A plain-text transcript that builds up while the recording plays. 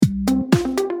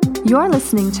You're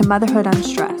listening to Motherhood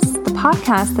Unstressed, the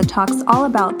podcast that talks all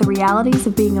about the realities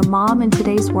of being a mom in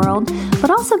today's world, but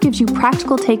also gives you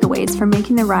practical takeaways for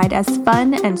making the ride as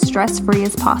fun and stress-free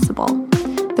as possible.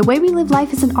 The way we live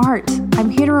life is an art.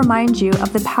 I'm here to remind you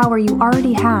of the power you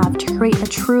already have to create a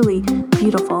truly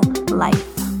beautiful life.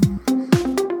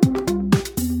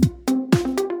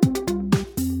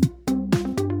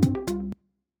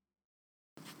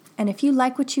 And if you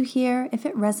like what you hear, if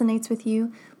it resonates with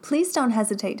you, please don't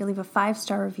hesitate to leave a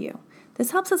 5-star review.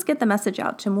 This helps us get the message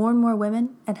out to more and more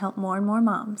women and help more and more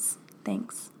moms.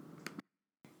 Thanks.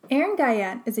 Aaron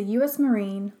Guyette is a U.S.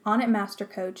 Marine, Onnit Master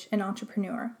Coach, and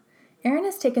entrepreneur. Aaron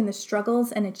has taken the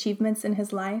struggles and achievements in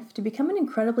his life to become an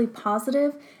incredibly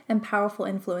positive and powerful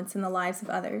influence in the lives of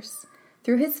others.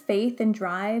 Through his faith and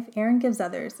drive, Aaron gives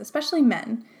others, especially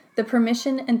men, the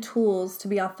permission and tools to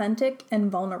be authentic and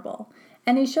vulnerable.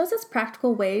 And he shows us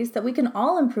practical ways that we can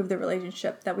all improve the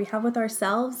relationship that we have with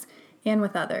ourselves and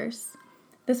with others.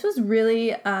 This was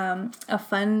really a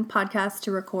fun podcast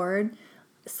to record.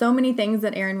 So many things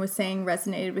that Aaron was saying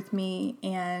resonated with me,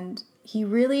 and he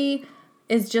really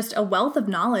is just a wealth of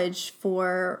knowledge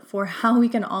for how we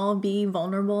can all be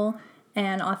vulnerable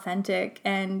and authentic,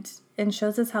 and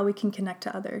shows us how we can connect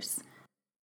to others.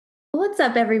 What's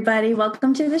up, everybody?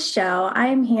 Welcome to the show.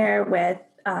 I'm here with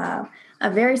a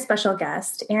very special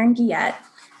guest, Aaron Guyette,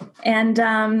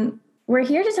 and we're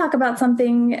here to talk about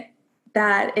something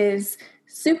that is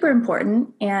super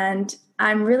important, and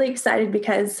I'm really excited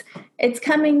because it's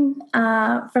coming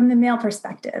from the male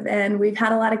perspective, and we've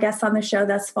had a lot of guests on the show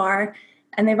thus far,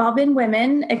 and they've all been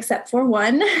women except for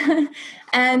one.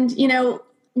 And, you know,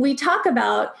 we talk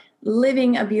about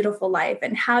living a beautiful life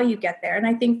and how you get there, and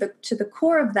I think to the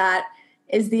core of that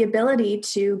is the ability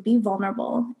to be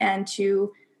vulnerable and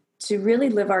to really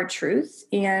live our truth,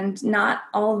 and not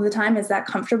all of the time is that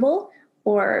comfortable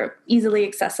or easily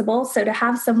accessible. So to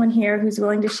have someone here who's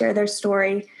willing to share their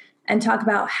story and talk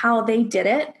about how they did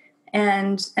it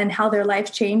and how their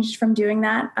life changed from doing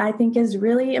that, I think is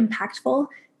really impactful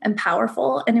and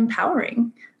powerful and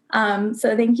empowering.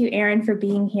 So thank you, Aaron, for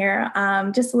being here.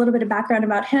 Just a little bit of background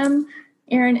about him.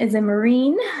 Aaron is a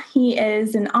Marine. He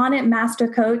is an Onnit Master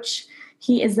Coach.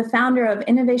 He is the founder of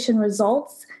Innovation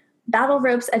Results, Battle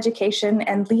Ropes Education,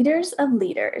 and Leaders of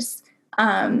Leaders.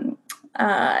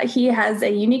 He has a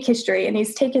unique history, and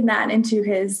he's taken that into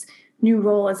his new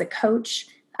role as a coach,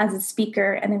 as a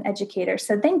speaker, and an educator.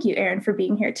 So thank you, Aaron, for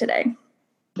being here today.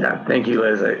 Yeah, thank you,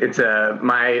 Liz. It's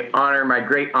my honor, my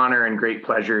great honor and great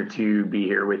pleasure to be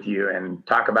here with you and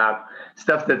talk about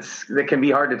stuff that can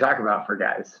be hard to talk about for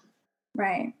guys.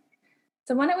 Right.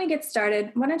 So why don't we get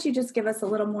started? Why don't you just give us a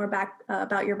little more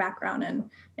about your background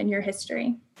and your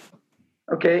history?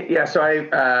 Okay. Yeah. So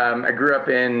I grew up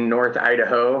in North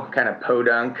Idaho, kind of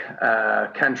podunk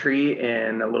country,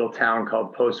 in a little town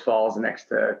called Post Falls next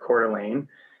to Coeur d'Alene.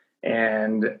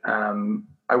 And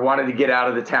I wanted to get out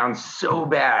of the town so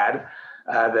bad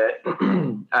that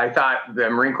I thought the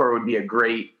Marine Corps would be a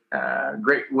great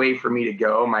way for me to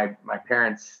go. My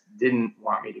parents didn't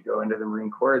want me to go into the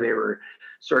Marine Corps. They were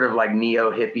sort of like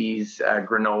neo hippies,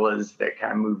 granolas that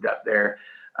kind of moved up there.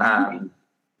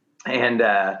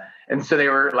 And so they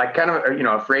were like kind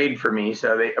of, afraid for me.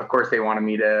 So of course they wanted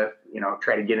me to,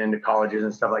 try to get into colleges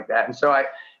and stuff like that. And so I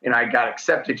got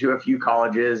accepted to a few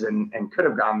colleges and could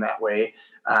have gone that way.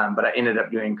 But I ended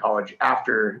up doing college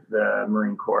after the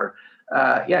Marine Corps.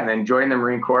 And then joined the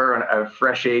Marine Corps at a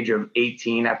fresh age of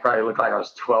 18. I probably looked like I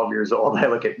was 12 years old. I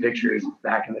look at pictures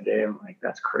back in the day. I'm like,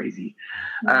 that's crazy.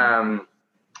 And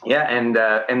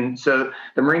so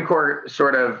the Marine Corps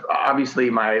sort of, obviously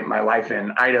my life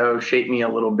in Idaho shaped me a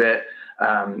little bit.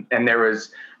 And there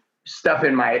was stuff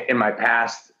in my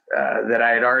past that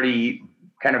I had already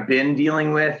kind of been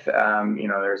dealing with.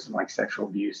 There's some like sexual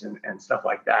abuse and stuff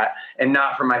like that, and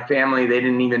not from my family. They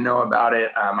didn't even know about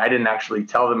it. I didn't actually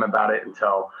tell them about it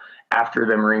until after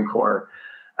the Marine Corps.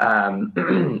 And,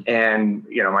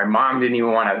 my mom didn't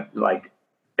even want to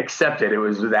accept it. It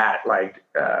was that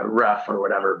rough or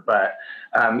whatever. But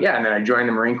and then I joined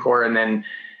the Marine Corps, and then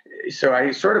so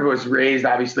I sort of was raised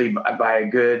obviously by a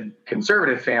good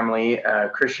conservative family,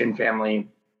 Christian family,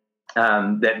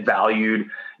 that valued,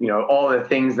 all the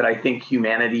things that I think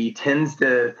humanity tends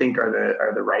to think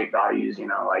are the right values,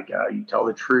 you tell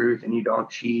the truth and you don't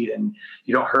cheat and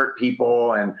you don't hurt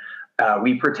people, and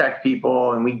we protect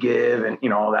people and we give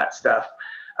and, all that stuff.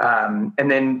 And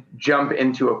then jump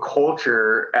into a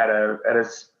culture at a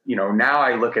now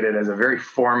I look at it as a very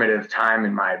formative time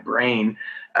in my brain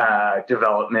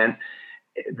development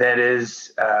that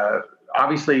is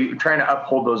obviously trying to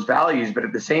uphold those values, but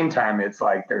at the same time, it's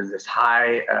like there's this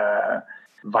high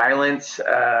violence.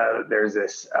 There's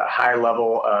this high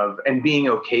level of, and being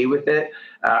okay with it,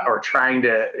 or trying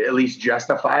to at least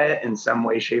justify it in some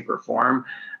way, shape, or form,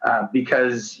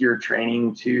 because you're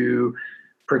training to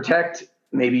protect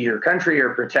maybe your country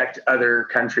or protect other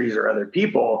countries or other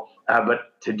people.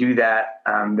 But to do that,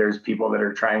 there's people that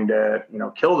are trying to,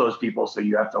 kill those people. So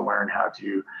you have to learn how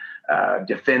to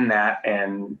defend that.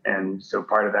 And so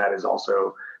part of that is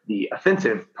also the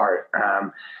offensive part.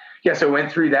 So I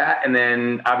went through that. And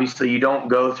then obviously you don't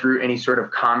go through any sort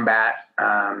of combat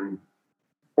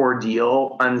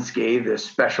ordeal unscathed,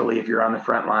 especially if you're on the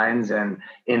front lines and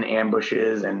in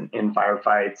ambushes and in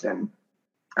firefights and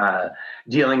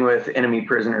dealing with enemy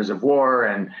prisoners of war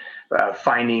and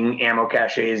finding ammo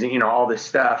caches and, all this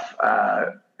stuff.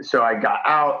 So I got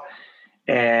out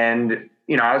and,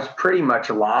 I was pretty much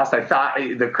lost. I thought,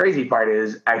 the crazy part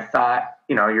is I thought,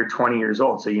 you're 20 years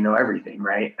old, so you know everything,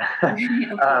 right?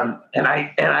 And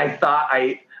I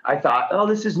thought, oh,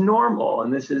 this is normal.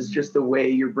 And this is just the way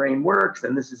your brain works.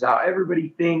 And this is how everybody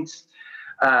thinks.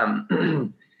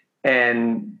 And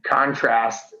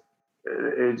contrast,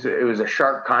 it was a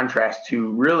sharp contrast to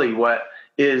really what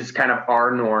is kind of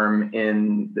our norm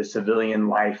in the civilian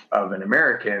life of an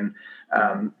American.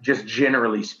 Just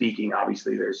generally speaking,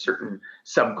 obviously there's certain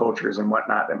subcultures and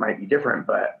whatnot that might be different,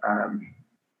 but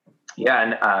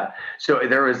so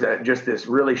there was just this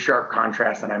really sharp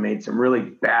contrast, and I made some really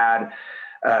bad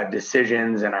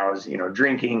decisions, and I was,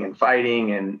 drinking and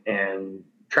fighting and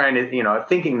trying to,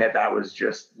 thinking that was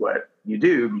just what you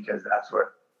do because that's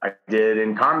what I did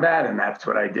in combat, and that's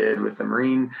what I did with the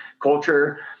Marine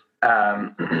culture.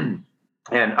 And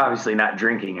obviously not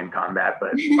drinking in combat,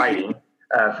 but fighting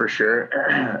for sure.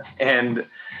 And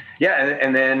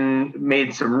then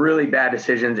made some really bad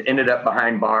decisions, ended up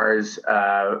behind bars,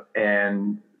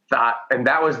 and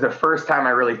that was the first time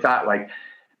I really thought, like,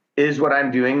 is what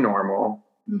I'm doing normal?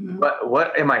 Mm-hmm.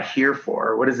 What am I here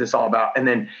for? What is this all about? And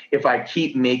then if I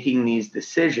keep making these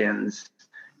decisions,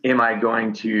 am I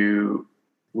going to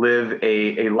live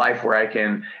a life where I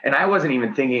can, and I wasn't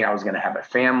even thinking I was going to have a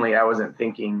family. I wasn't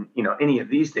thinking, any of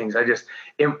these things.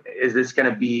 Is this going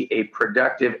to be a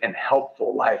productive and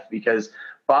helpful life? Because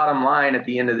bottom line, at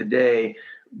the end of the day,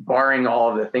 barring all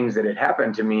of the things that had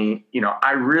happened to me,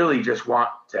 I really just want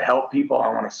to help people. I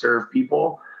want to serve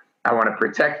people. I want to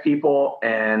protect people.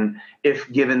 And if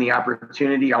given the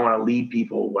opportunity, I want to lead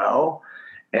people well.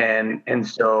 And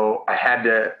so I had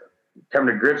to come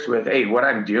to grips with, hey, what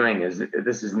I'm doing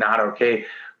this is not okay.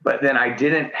 But then I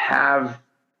didn't have,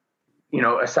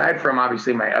 aside from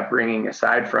obviously my upbringing,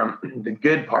 aside from the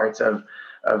good parts of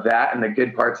that and the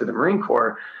good parts of the Marine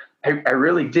Corps, I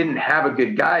really didn't have a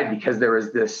good guide, because there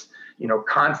was this,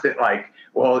 constant, like,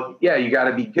 well, yeah, you got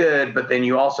to be good, but then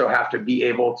you also have to be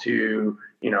able to,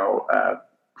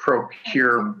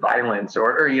 procure violence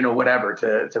or whatever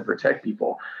to protect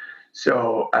people.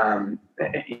 So,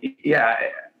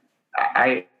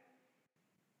 I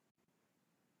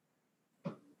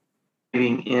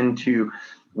getting into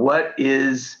what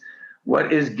is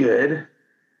good,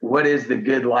 what is the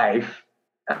good life,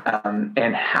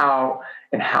 and how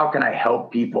can I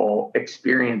help people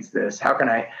experience this? How can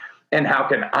I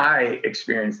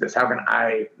experience this? How can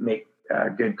I make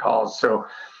good calls? So,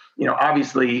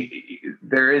 obviously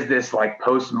there is this like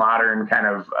postmodern kind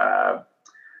of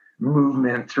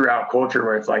movement throughout culture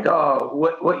where it's like, oh,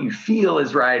 what you feel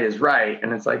is right.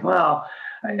 And it's like, well,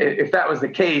 if that was the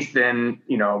case, then,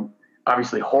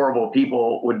 obviously horrible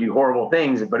people would do horrible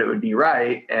things, but it would be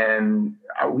right. And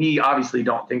we obviously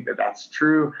don't think that that's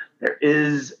true. There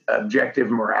is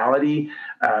objective morality.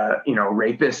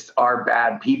 Rapists are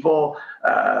bad people.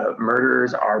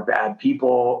 Murderers are bad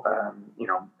people.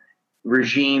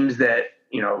 Regimes that,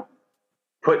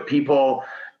 put people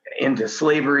into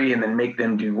slavery and then make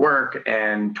them do work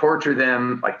and torture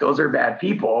them, like, those are bad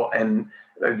people, and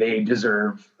they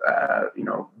deserve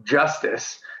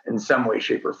justice in some way,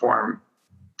 shape, or form.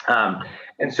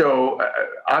 And so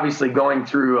obviously going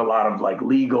through a lot of like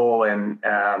legal and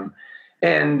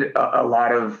a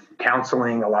lot of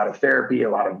counseling, a lot of therapy, a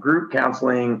lot of group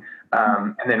counseling,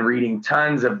 and then reading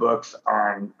tons of books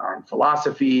on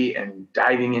philosophy and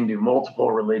diving into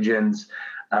multiple religions.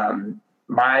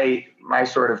 My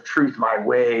sort of truth, my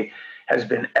way, has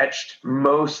been etched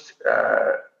most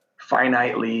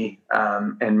finitely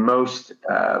and most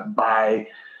by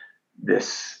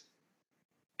this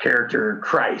character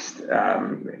Christ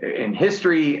in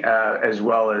history, as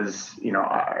well as,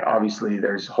 obviously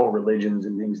there's whole religions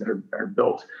and things that are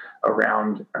built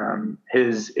around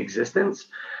his existence.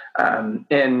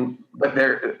 But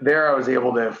there I was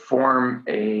able to form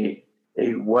a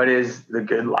what is the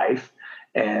good life.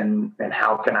 and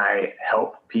how can I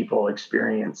help people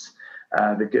experience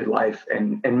the good life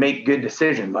and make good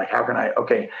decisions? Like, how can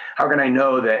I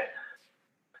know that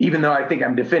even though I think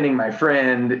I'm defending my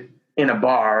friend in a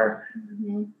bar,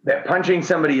 that punching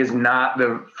somebody is not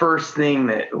the first thing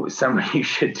that somebody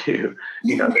should do.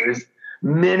 There's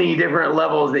many different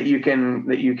levels that you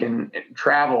can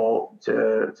travel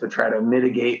to try to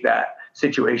mitigate that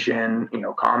situation,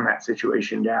 calm that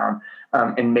situation down,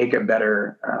 and make a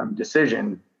better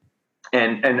decision.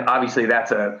 And obviously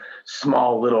that's a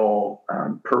small little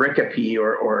pericope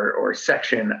or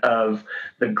section of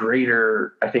the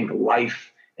greater, I think,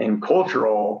 life and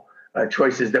cultural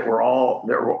choices that we're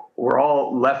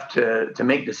all left to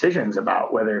make decisions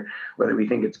about whether we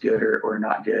think it's good or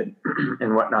not good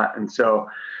and whatnot. And so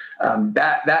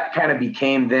that kind of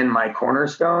became then my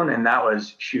cornerstone. And that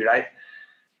was,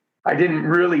 I didn't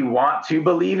really want to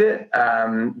believe it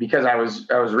because I was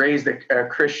raised a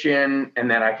Christian, and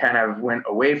then I kind of went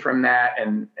away from that,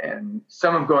 and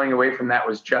some of going away from that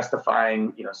was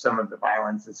justifying some of the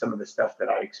violence and some of the stuff that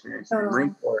I experienced in the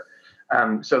Marine Corps.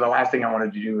 So the last thing I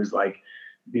wanted to do was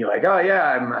be like, oh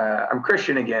yeah, I'm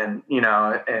Christian again,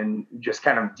 and just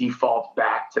kind of default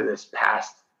back to this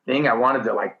past thing. I wanted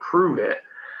to prove it.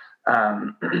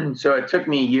 So it took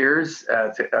me years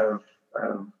of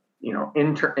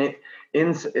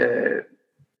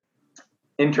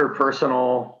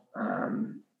interpersonal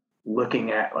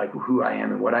looking at who I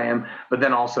am and what I am, but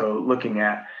then also looking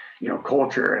at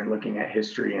culture and looking at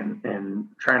history and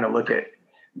trying to look at,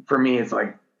 for me, it's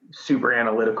super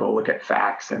analytical, look at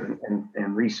facts and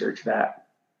research that.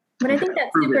 But I think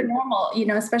that's super normal,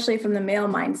 especially from the male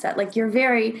mindset. You're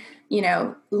very,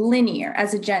 linear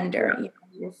as a gender.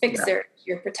 You're fixers,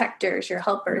 you're protectors, you're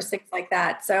helpers, things like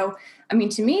that. So, I mean,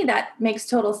 to me, that makes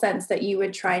total sense that you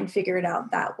would try and figure it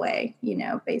out that way,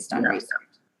 based on research.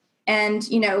 And,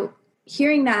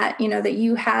 hearing that, that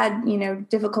you had,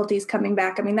 difficulties coming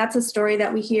back. I mean, that's a story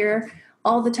that we hear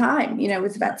all the time,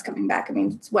 with vets coming back. I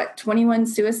mean, it's 21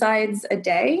 suicides a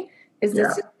day is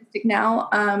the statistic now.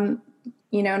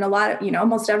 And a lot of,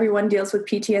 almost everyone deals with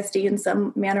PTSD in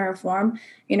some manner or form.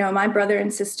 My brother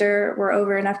and sister were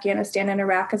over in Afghanistan and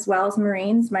Iraq as well as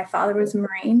Marines. My father was a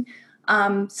Marine.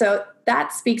 So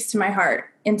that speaks to my heart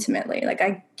intimately.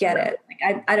 I get it.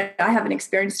 I haven't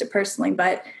experienced it personally,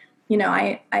 but,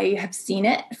 I have seen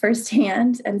it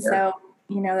firsthand. And so,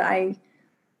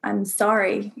 I'm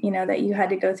sorry, that you had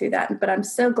to go through that, but I'm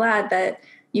so glad that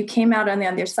you came out on the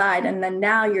other side, and then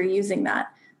now you're using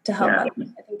that to help others.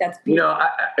 I think that's beautiful.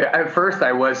 At first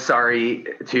I was sorry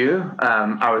too.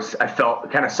 I felt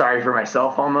kind of sorry for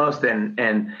myself almost. And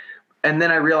then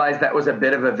I realized that was a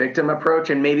bit of a victim approach,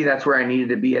 and maybe that's where I needed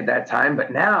to be at that time.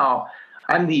 But now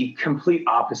I'm the complete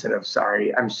opposite of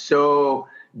sorry. I'm so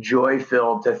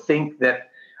joy-filled to think that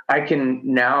I can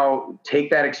now take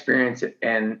that experience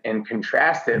and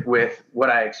contrast it with what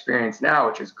I experience now,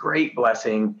 which is great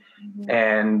blessing. Mm-hmm.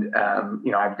 And,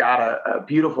 I've got a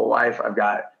beautiful wife. I've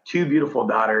got 2 beautiful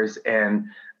daughters. And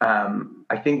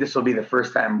I think this will be the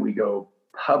first time we go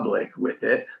public with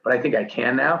it, but I think I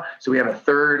can now. So we have a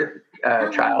 3rd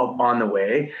child on the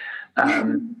way. I've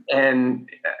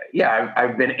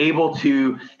been able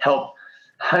to help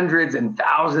hundreds and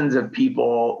thousands of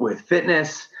people with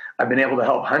fitness. I've been able to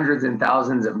help hundreds and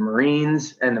thousands of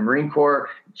Marines and the Marine Corps,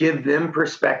 give them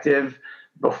perspective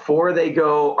before they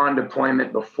go on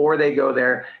deployment, before they go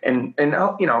there. And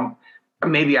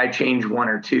maybe I change 1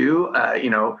 or 2.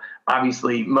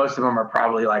 Obviously most of them are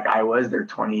probably like I was. They're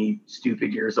 20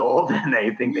 stupid years old and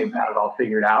they think they've got it all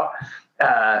figured out.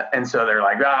 And so they're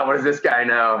like, what does this guy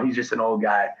know? He's just an old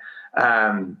guy.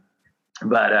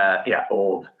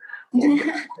 Old.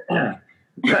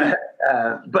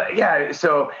 But yeah,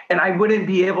 so, and I wouldn't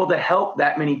be able to help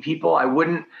that many people. I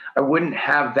wouldn't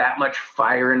have that much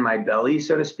fire in my belly,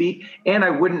 so to speak. And I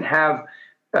wouldn't have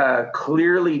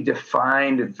clearly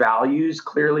defined values,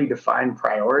 clearly defined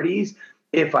priorities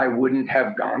if I wouldn't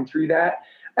have gone through that.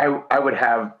 I would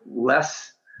have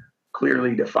less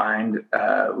clearly defined,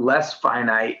 less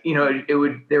finite, there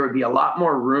would be a lot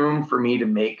more room for me to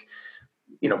make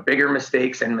bigger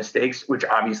mistakes, which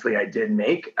obviously I did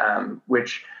make,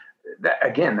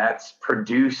 that's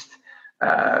produced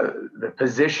the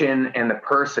position and the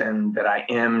person that I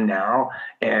am now.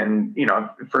 And,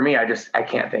 for me, I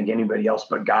can't thank anybody else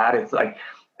but God. It's like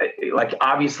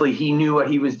obviously he knew what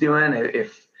he was doing.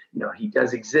 If, he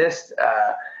does exist,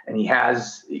 and he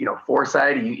has,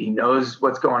 foresight, he knows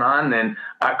what's going on, then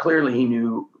clearly he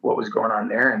knew what was going on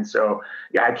there. And so,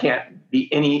 I can't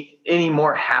be any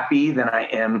more happy than I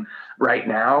am right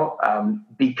now,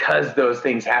 because those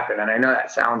things happen. And I know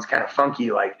that sounds kind of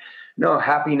funky, no,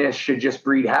 happiness should just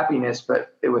breed happiness,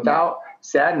 but without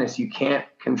sadness, you can't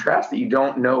contrast it. You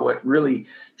don't know what really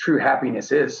true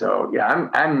happiness is. So yeah,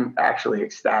 I'm actually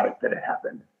ecstatic that it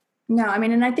happened. No, I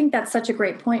mean, and I think that's such a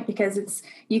great point, because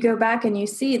you go back and you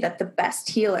see that the best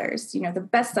healers, the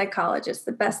best psychologists,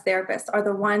 the best therapists are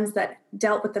the ones that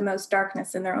dealt with the most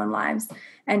darkness in their own lives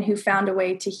and who found a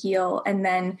way to heal, and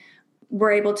then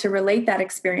were able to relate that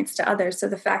experience to others. So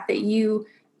the fact that you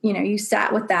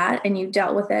sat with that and you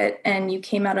dealt with it and you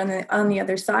came out on the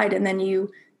other side, and then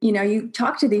you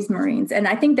talk to these Marines. And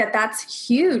I think that that's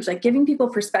huge. Like, giving people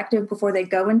perspective before they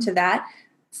go into that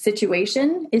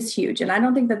situation is huge. And I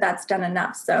don't think that that's done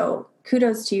enough. So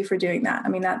kudos to you for doing that. I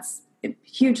mean, that's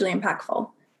hugely impactful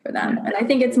for them. And I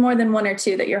think it's more than one or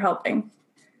two that you're helping.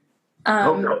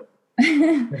 And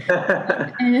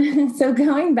so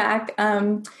going back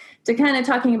to kind of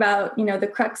talking about,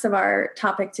 the crux of our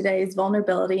topic today is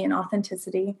vulnerability and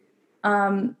authenticity.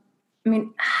 I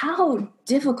mean, how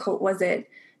difficult was it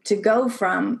to go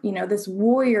from, this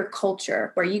warrior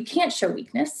culture where you can't show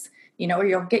weakness, or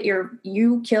you'll get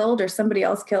you killed or somebody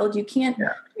else killed. You can't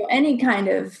show any kind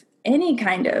of,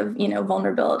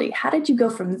 vulnerability. How did you go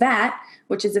from that,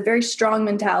 which is a very strong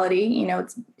mentality,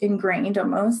 it's ingrained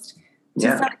almost, to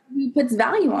somebody who puts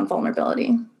value on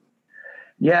vulnerability?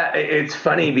 Yeah, it's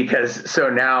funny because so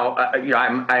now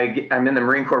I'm in the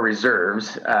Marine Corps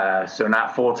Reserves, so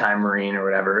not full-time Marine or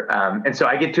whatever, and so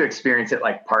I get to experience it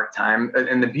like part-time.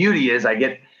 And the beauty is I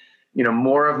get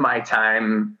more of my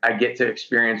time I get to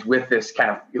experience with this kind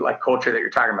of like culture that you're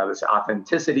talking about, this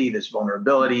authenticity, this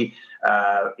vulnerability,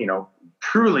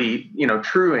 truly,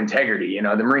 true integrity.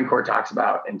 The Marine Corps talks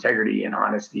about integrity and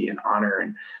honesty and honor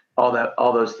and all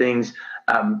those things.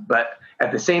 But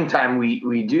at the same time,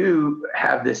 we do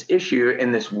have this issue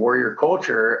in this warrior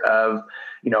culture of,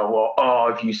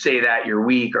 if you say that, you're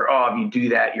weak, or, if you do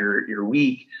that, you're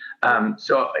weak.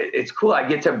 So it's cool. I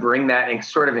get to bring that and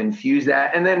sort of infuse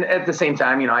that. And then at the same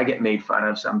time, I get made fun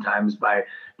of sometimes by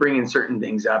bringing certain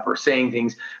things up or saying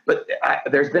things. But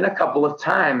there's been a couple of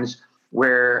times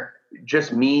where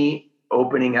just me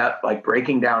opening up, like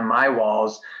breaking down my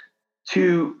walls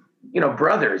to,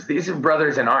 brothers. These are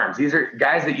brothers in arms. These are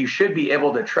guys that you should be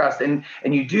able to trust. And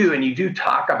you do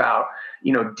talk about,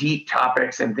 deep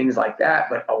topics and things like that.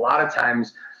 But a lot of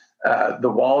times, the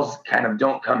walls kind of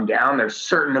don't come down. There's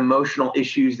certain emotional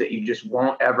issues that you just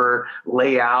won't ever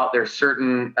lay out. There's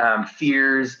certain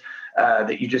fears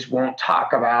that you just won't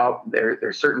talk about.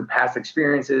 There's certain past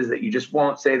experiences that you just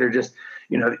won't say. They're just,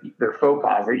 they're faux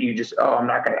pas. You just, I'm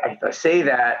not going to, if I say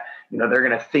that, they're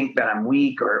going to think that I'm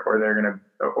weak, or I'm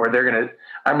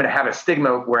going to have a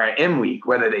stigma where I am weak,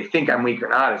 whether they think I'm weak or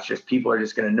not. It's just, people are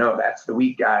just going to know that's the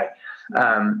weak guy.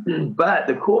 But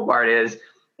the cool part is,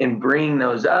 in bringing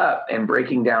those up and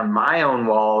breaking down my own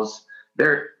walls,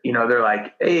 they're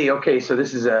like, hey, okay, so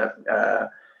this is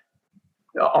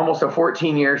almost a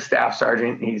 14-year staff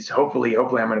sergeant. He's hopefully I'm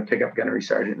going to pick up gunnery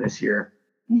sergeant this year.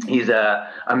 He's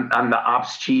I'm the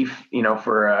ops chief,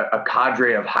 for a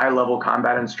cadre of high-level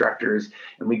combat instructors,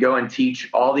 and we go and teach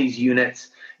all these units,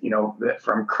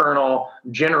 from colonel,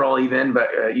 general even,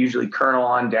 but usually colonel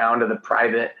on down to the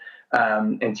private,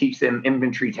 and teach them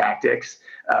infantry tactics,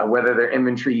 whether they're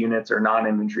infantry units or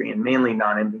non-infantry, and mainly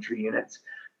non-infantry units.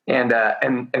 And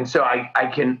so I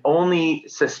can only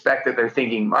suspect that they're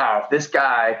thinking, wow, if this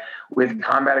guy with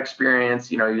combat experience,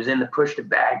 he was in the push to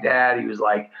Baghdad, he was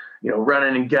like,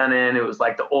 running and gunning. It was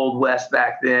like the Old West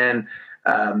back then.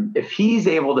 If he's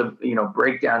able to,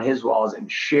 break down his walls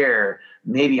and share,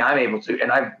 maybe I'm able to.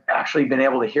 And I've actually been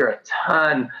able to hear a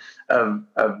ton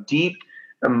of deep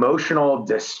emotional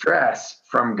distress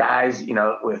from guys,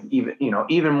 with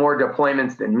even more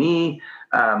deployments than me,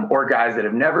 or guys that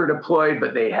have never deployed,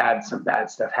 but they had some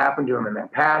bad stuff happen to them in their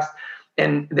past.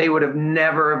 And they would have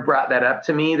never brought that up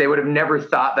to me. They would have never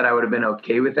thought that I would have been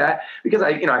okay with that, because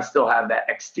I still have that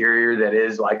exterior that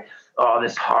is like,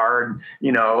 this hard,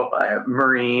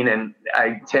 Marine. And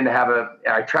I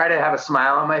try to have a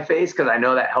smile on my face, because I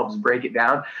know that helps break it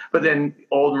down. But then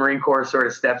old Marine Corps sort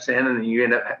of steps in, and then you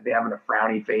end up having a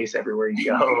frowny face everywhere you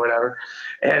go or whatever.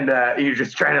 And you're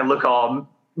just trying to look all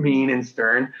mean and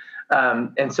stern.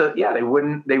 And so, yeah, they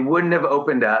wouldn't have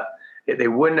opened up. They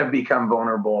wouldn't have become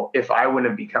vulnerable if I wouldn't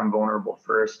have become vulnerable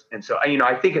first. And so,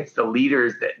 I think it's the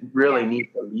leaders that really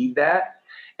need to lead that.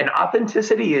 And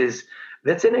authenticity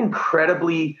that's an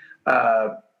incredibly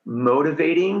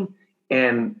motivating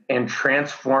and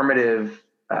transformative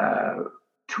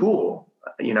tool,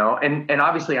 and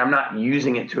obviously I'm not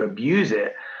using it to abuse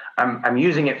it. I'm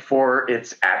using it for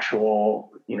its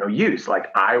actual, use. Like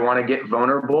I want to get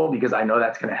vulnerable because I know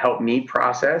that's going to help me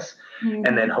process. Mm-hmm.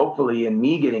 And then hopefully in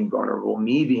me getting vulnerable,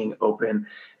 me being open,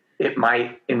 it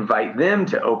might invite them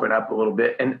to open up a little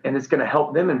bit, and it's going to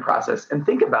help them in process. And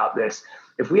think about this.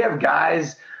 If we have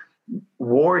guys,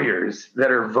 warriors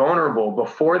that are vulnerable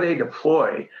before they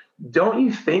deploy, don't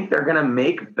you think they're going to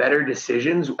make better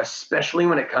decisions, especially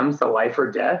when it comes to life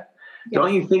or death? Yes.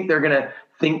 Don't you think they're going to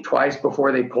think twice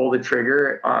before they pull the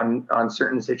trigger on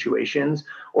certain situations,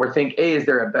 or think, hey, is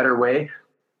there a better way?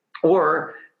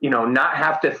 Or, not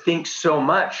have to think so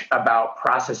much about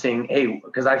processing, hey,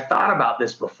 because I've thought about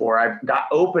this before. I've got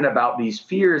open about these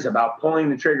fears about pulling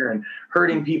the trigger and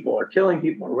hurting people or killing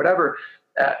people or whatever.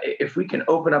 If we can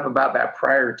open up about that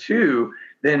prior to,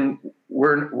 then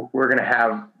we're going to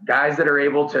have guys that are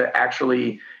able to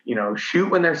actually,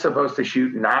 shoot when they're supposed to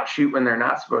shoot, not shoot when they're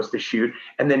not supposed to shoot,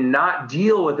 and then not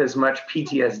deal with as much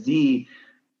PTSD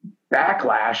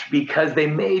backlash because they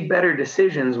made better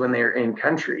decisions when they're in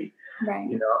country. Right.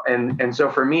 And so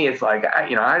for me, it's like,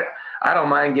 I don't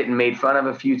mind getting made fun of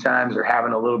a few times or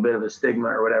having a little bit of a stigma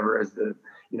or whatever as the,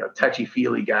 touchy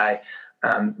feely guy.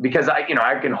 Because I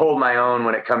can hold my own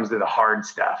when it comes to the hard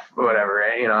stuff, or whatever.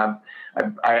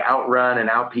 I outrun and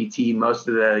out PT most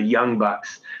of the young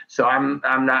bucks. So I'm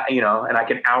not, and I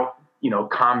can out,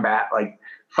 combat, like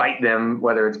fight them,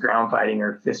 whether it's ground fighting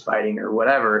or fist fighting or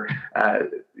whatever.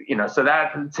 So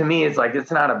that to me, it's like, it's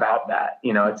not about that,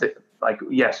 it's like,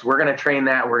 yes, we're going to train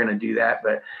that. We're going to do that.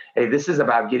 But hey, this is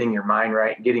about getting your mind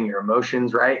right, getting your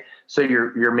emotions right. So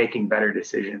you're making better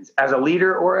decisions as a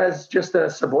leader or as just a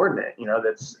subordinate,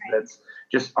 that's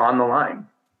just on the line.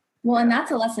 Well, and that's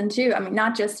a lesson too. I mean,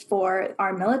 not just for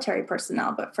our military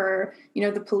personnel, but for,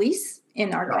 the police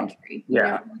in our country.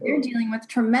 They're dealing with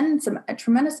tremendous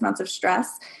amounts of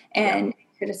stress and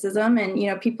criticism,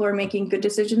 and, people are making good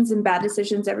decisions and bad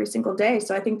decisions every single day.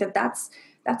 So I think that's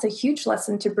a huge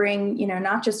lesson to bring,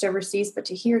 not just overseas, but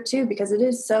to here too, because it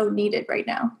is so needed right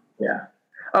now. Yeah.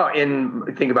 Oh,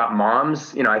 and think about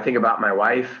moms, I think about my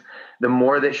wife. The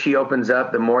more that she opens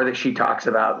up, the more that she talks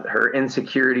about her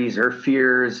insecurities, her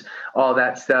fears, all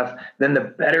that stuff, then the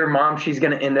better mom she's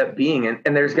going to end up being.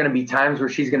 And there's going to be times where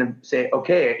she's going to say,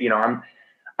 okay,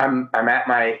 I'm at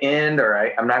my end, or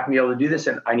I'm not going to be able to do this,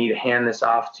 and I need to hand this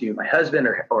off to my husband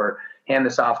or hand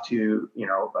this off to,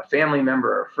 a family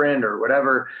member or a friend or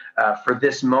whatever, for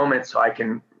this moment, so I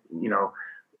can,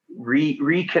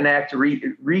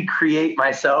 reconnect, recreate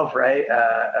myself, right?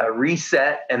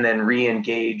 Reset, and then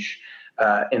re-engage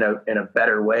in a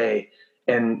better way.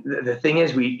 And the thing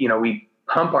is, we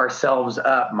pump ourselves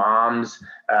up, moms,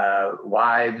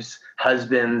 wives,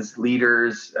 husbands,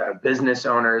 leaders, business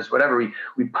owners, whatever.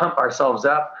 We pump ourselves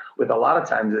up with a lot of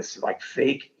times this like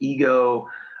fake ego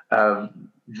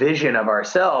vision of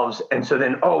ourselves. And so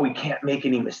then, we can't make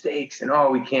any mistakes, and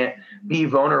we can't be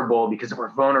vulnerable, because if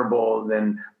we're vulnerable,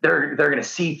 then they're going to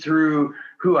see through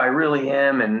who I really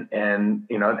am. And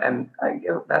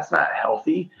that's not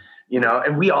healthy,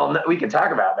 and we all know, we can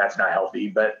talk about that's not healthy,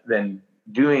 but then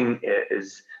doing it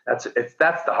that's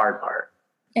the hard part.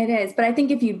 It is. But I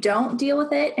think if you don't deal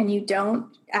with it and you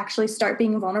don't actually start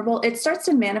being vulnerable, it starts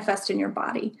to manifest in your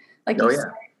body. Like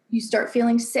you start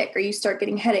feeling sick, or you start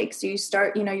getting headaches, or you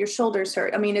start, your shoulders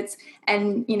hurt. I mean,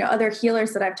 other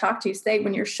healers that I've talked to say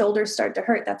when your shoulders start to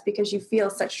hurt, that's because you feel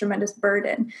such tremendous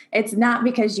burden. It's not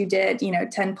because you did,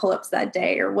 10 pull-ups that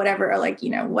day or whatever,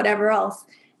 or whatever else.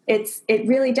 It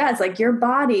really does. Like your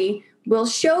body will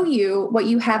show you what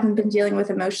you haven't been dealing with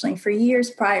emotionally for years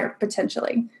prior,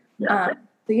 potentially. Yeah.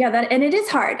 And it is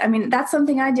hard. I mean, that's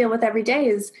something I deal with every day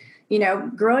is,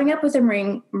 growing up with a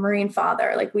Marine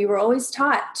father, like we were always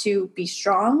taught to be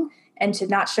strong and to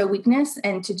not show weakness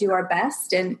and to do our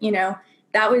best. And,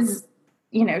 that was,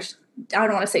 I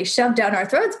don't want to say shoved down our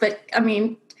throats, but I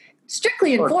mean,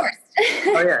 strictly enforced.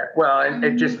 Well, and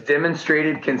it just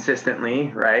demonstrated consistently,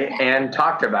 right? And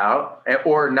talked about,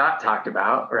 or not talked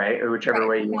about, right? Whichever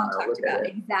way you want to look at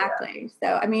it. Exactly. Yeah.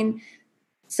 So, I mean,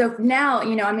 so now,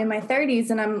 I'm in my 30s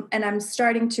and I'm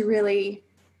starting to really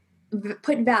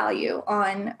put value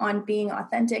on being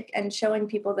authentic and showing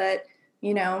people that,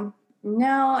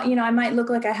 I might look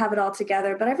like I have it all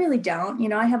together, but I really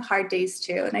don't. I have hard days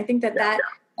too. And I think that,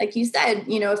 like you said,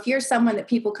 if you're someone that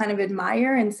people kind of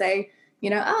admire and say,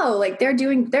 like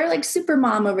they're like super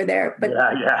mom over there, but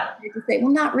to say,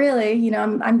 well, not really,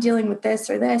 I'm dealing with this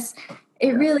or this.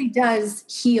 It really does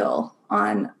heal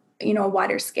on, a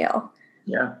wider scale.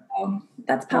 Yeah.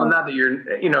 That's powerful. Well,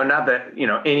 not that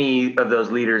any of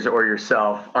those leaders or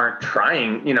yourself aren't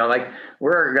trying, like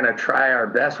we're going to try our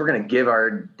best. We're going to give our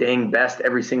dang best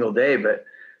every single day. But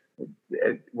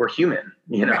we're human,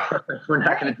 we're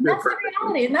not going to do it That's the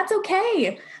reality, and that's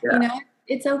okay. Yeah.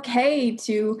 It's okay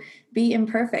to be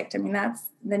imperfect. I mean, that's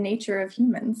the nature of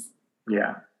humans.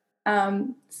 Yeah.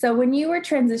 So when you were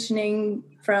transitioning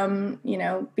from,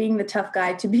 being the tough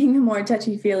guy to being the more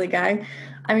touchy-feely guy,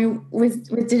 I mean,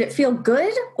 did it feel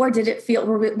good, or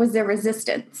was there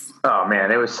resistance? Oh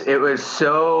man, it was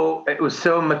so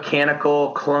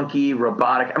mechanical, clunky,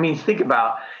 robotic. I mean, think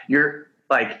about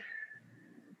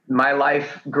my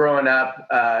life growing up.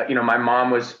 My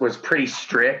mom was pretty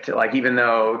strict. Like, even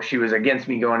though she was against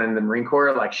me going into the Marine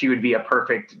Corps, like, she would be a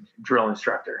perfect drill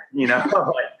instructor,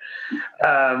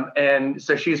 and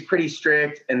so she was pretty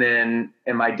strict. And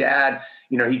my dad,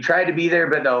 he tried to be there,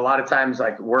 but a lot of times,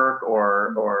 like, work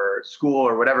or school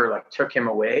or whatever, like, took him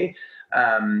away.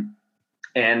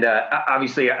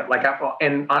 Obviously,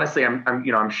 and honestly,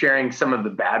 I'm sharing some of the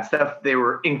bad stuff. They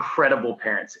were incredible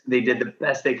parents. They did the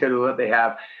best they could with what they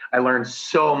have. I learned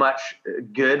so much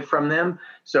good from them.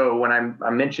 So when I'm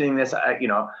mentioning this,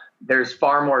 there's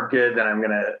far more good than I'm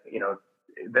gonna,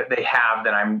 that they have,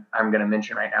 that I'm gonna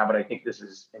mention right now. But I think this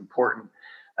is important.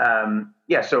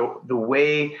 So the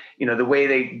way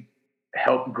they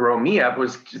helped grow me up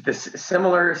was just this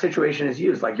similar situation as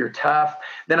you. It's like, you're tough.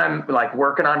 Then I'm like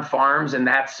working on farms, and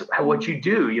that's what you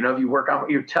do. If you work on,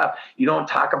 you're tough. You don't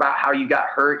talk about how you got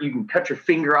hurt. You can cut your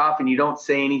finger off and you don't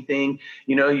say anything.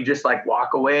 You just like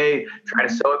walk away, try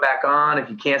to sew it back on. If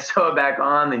you can't sew it back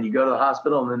on, then you go to the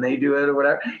hospital and then they do it or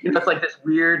whatever. It's like this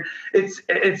weird,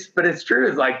 but it's true.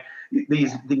 It's like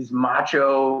these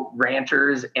macho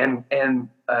ranchers and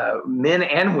men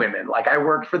and women. Like, I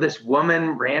worked for this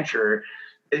woman rancher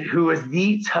who was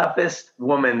the toughest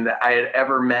woman that I had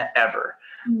ever met ever.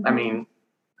 Mm-hmm. I mean,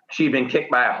 she'd been kicked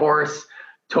by a horse,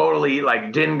 totally,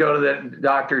 like, didn't go to the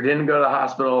doctor, didn't go to the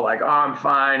hospital, like, oh, I'm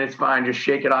fine, it's fine, just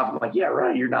shake it off. I'm like, yeah,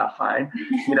 right, you're not fine.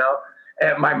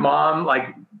 And my mom,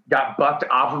 like, got bucked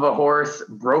off of a horse,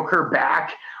 broke her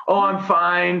back. Oh, I'm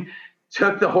fine.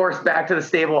 Took the horse back to the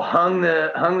stable, hung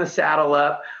the saddle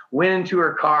up, went into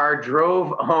her car, drove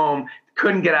home,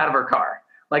 couldn't get out of her car.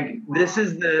 Like, this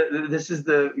is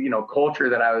the culture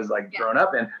that I was like growing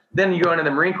up in. Then you go into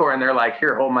the Marine Corps and they're like,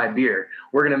 here, hold my beer.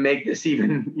 We're going to make this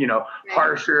even,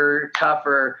 harsher,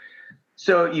 tougher.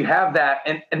 So you have that.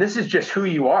 And this is just who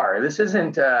you are. This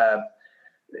isn't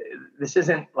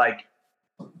like,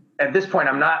 at this point,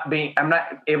 I'm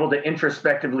not able to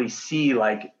introspectively see,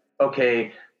 like,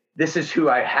 okay, this is who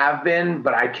I have been,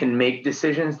 but I can make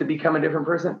decisions to become a different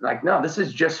person. Like, no, this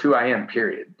is just who I am,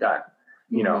 period. Done.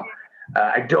 Mm-hmm.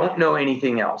 I don't know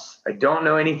anything else. I don't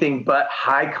know anything but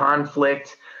high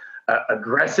conflict,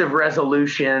 aggressive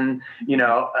resolution,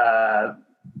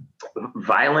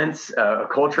 violence, a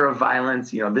culture of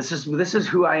violence. This is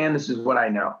who I am. This is what I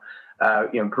know.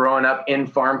 Growing up in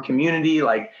farm community,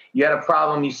 like, you had a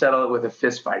problem, you settle it with a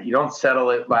fist fight. You don't settle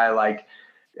it by, like,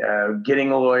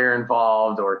 getting a lawyer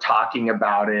involved or talking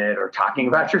about it or talking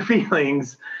about your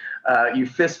feelings. You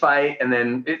fist fight, and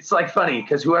then it's like funny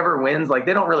because whoever wins, like,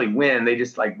 they don't really win. They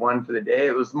just like won for the day.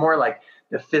 It was more like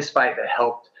the fist fight that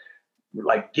helped,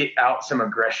 like, get out some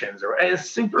aggressions. Or it's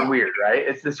super weird, right?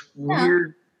 It's this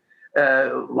weird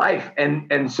life.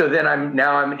 And so then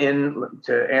I'm in,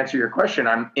 to answer your question,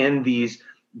 I'm in these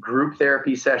group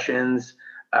therapy sessions.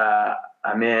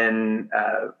 I'm in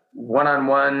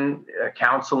one-on-one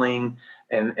counseling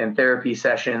and therapy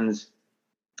sessions.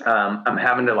 I'm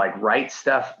having to, like, write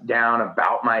stuff down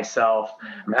about myself.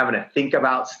 I'm having to think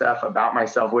about stuff about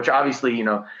myself, which obviously,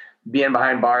 being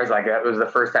behind bars, like, that was the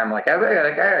first time, like, I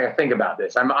gotta think about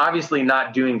this. I'm obviously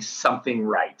not doing something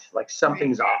right. Like,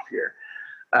 something's off here.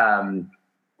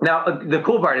 Now, the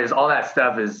cool part is all that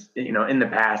stuff is, in the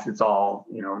past. It's all,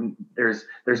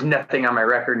 there's nothing on my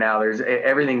record now.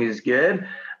 Everything is good.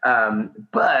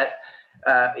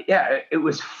 It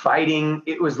was fighting.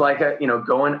 It was like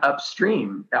going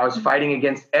upstream. I was fighting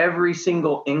against every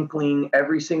single inkling,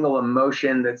 every single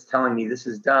emotion that's telling me this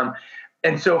is dumb.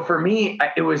 And so for me,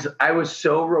 I was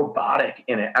so robotic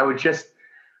in it. I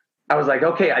was like,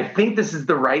 okay, I think this is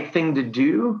the right thing to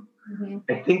do. Mm-hmm.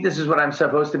 I think this is what I'm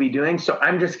supposed to be doing. So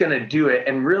I'm just going to do it.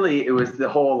 And really, it was the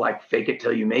whole, like, fake it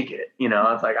till you make it.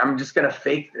 It's like, I'm just going to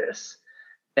fake this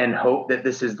and hope that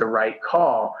this is the right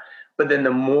call. But then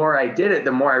the more I did it,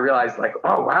 the more I realized, like,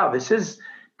 oh, wow, this is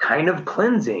kind of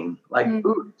cleansing. Like,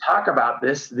 ooh, talk about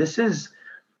this. This is,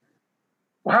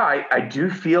 wow, I do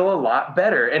feel a lot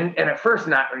better. And at first,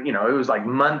 not, it was like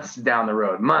months down the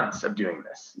road, months of doing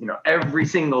this, every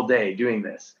single day doing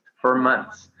this for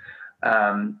months.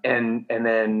 And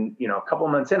then, a couple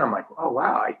of months in, I'm like, oh,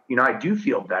 wow, I do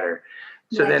feel better.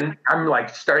 So then I'm,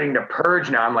 like, starting to purge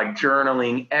now. I'm, like,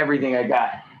 journaling everything I got.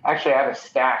 Actually, I have a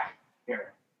stack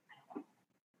here.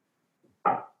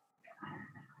 I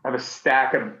have a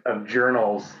stack of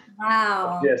journals.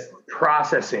 Wow. Just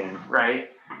processing, right?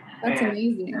 That's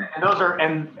amazing.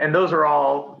 And those are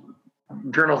all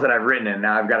journals that I've written in.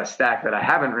 Now I've got a stack that I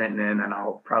haven't written in, and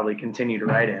I'll probably continue to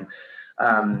write in.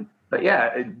 But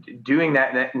yeah, doing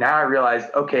that now, I realize,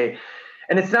 okay,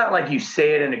 and it's not like you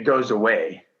say it and it goes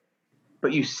away,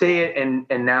 but you say it,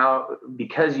 and now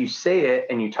because you say it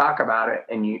and you talk about it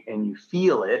and you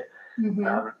feel it,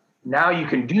 now you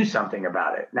can do something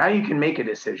about it. Now you can make a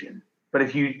decision. But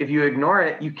if you ignore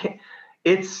it, you can't.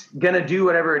 It's going to do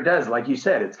whatever it does. Like you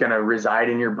said, it's going to reside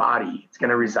in your body. It's going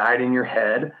to reside in your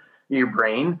head, your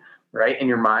brain, right? In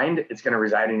your mind. It's going to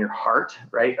reside in your heart,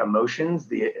 right? Emotions,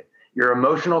 your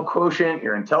emotional quotient,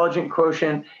 your intelligent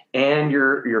quotient, and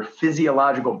your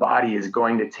physiological body is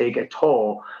going to take a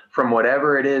toll from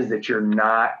whatever it is that you're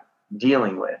not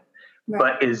dealing with,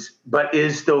 right, but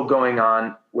is still going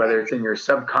on, whether it's in your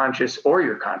subconscious or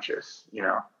your conscious,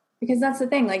 Because that's the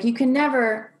thing, like you can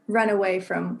never run away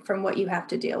from what you have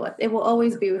to deal with. It will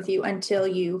always be with you until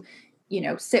you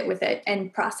sit with it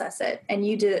and process it. And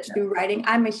you did it through writing.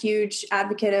 I'm a huge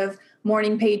advocate of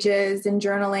morning pages and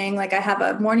journaling. Like I have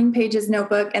a morning pages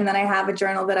notebook, and then I have a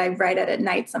journal that I write at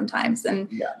night sometimes.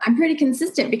 And I'm pretty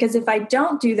consistent, because if I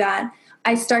don't do that,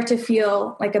 I start to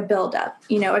feel like a buildup,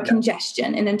 a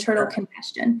congestion, an internal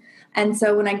congestion. And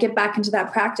so when I get back into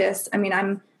that practice, I mean,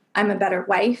 I'm a better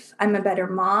wife. I'm a better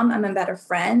mom. I'm a better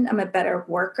friend. I'm a better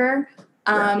worker.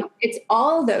 It's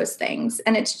all those things.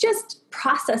 And it's just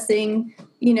processing,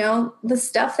 the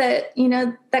stuff that,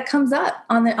 that comes up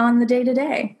on the day to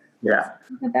day. Yeah,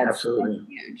 absolutely. That's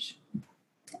huge.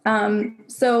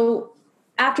 So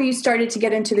after you started to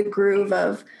get into the groove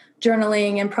of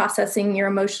journaling and processing your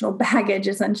emotional baggage,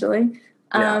 essentially,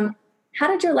 how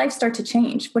did your life start to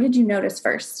change? What did you notice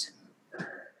first?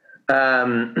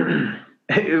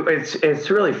 It's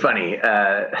really funny.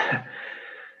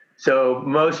 So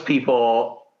most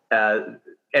people,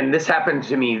 and this happened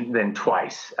to me then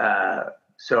twice.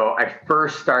 So I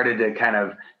first started to kind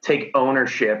of take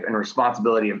ownership and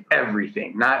responsibility of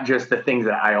everything, not just the things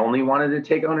that I only wanted to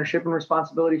take ownership and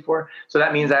responsibility for. So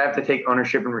that means I have to take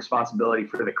ownership and responsibility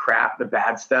for the crap, the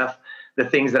bad stuff, the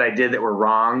things that I did that were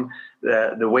wrong,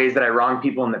 the ways that I wronged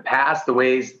people in the past, the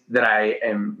ways that I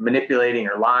am manipulating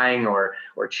or lying or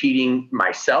cheating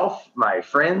myself, my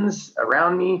friends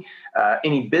around me,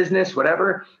 any business,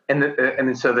 whatever.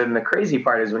 And so then the crazy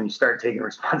part is when you start taking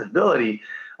responsibility,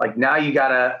 like now you got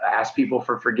to ask people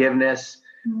for forgiveness,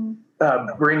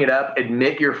 bring it up,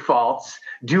 admit your faults,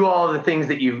 do all of the things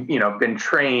that you've been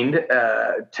trained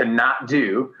to not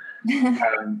do.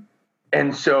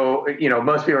 And so,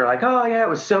 most people are like, oh yeah, it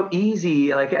was so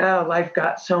easy. Like, oh, life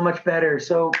got so much better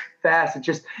so fast. It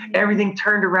just, everything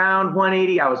turned around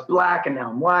 180. I was black and now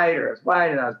I'm white, or I was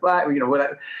white and I was black,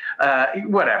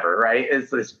 whatever, right?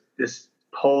 It's this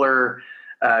polar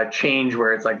change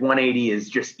where it's like 180 is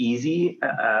just easy.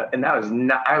 And that was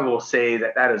not, I will say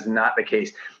that is not the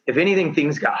case. If anything,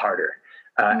 things got harder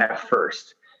at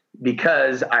first,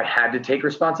 because I had to take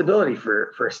responsibility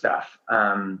for stuff.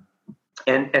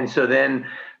 And so then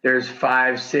there's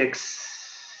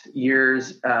 5-6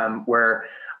 years where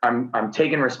I'm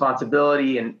taking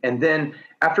responsibility, and then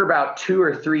after about 2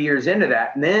 or 3 years into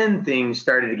that, then things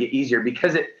started to get easier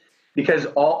because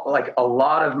all, like, a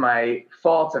lot of my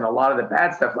faults and a lot of the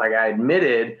bad stuff, like, I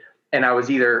admitted, and I was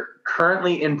either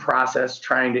currently in process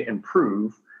trying to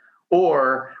improve,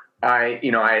 or I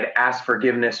had asked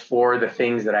forgiveness for the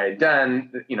things that I had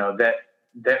done,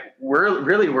 that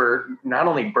were not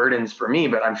only burdens for me,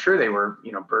 but I'm sure they were,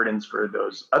 burdens for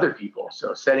those other people.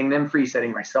 So setting them free,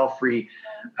 setting myself free,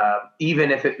 even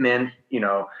if it meant,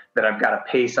 that I've got to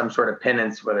pay some sort of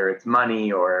penance, whether it's money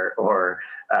or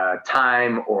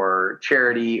time or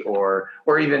charity, or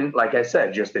even, like I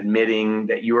said, just admitting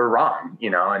that you were wrong,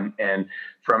 and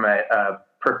from a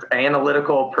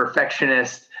analytical,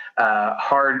 perfectionist,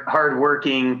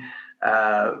 hardworking,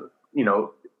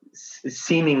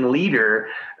 seeming leader,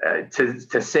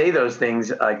 to say those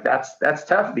things, like that's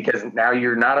tough, because now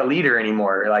you're not a leader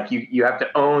anymore. Like you have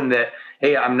to own that,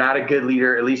 hey, I'm not a good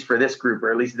leader, at least for this group, or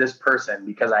at least this person,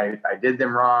 because I did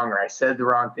them wrong, or I said the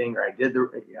wrong thing, or I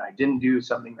didn't do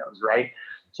something that was right.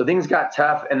 So things got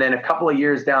tough. And then a couple of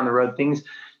years down the road, things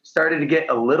started to get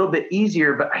a little bit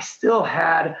easier, but I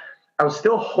was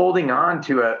still holding on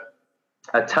to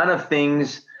a ton of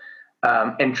things,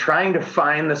 and trying to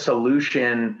find the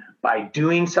solution by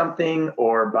doing something,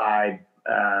 or by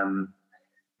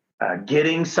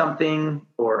getting something,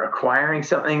 or acquiring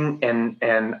something.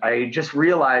 And I just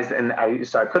realized,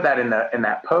 so I put that in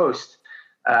that post,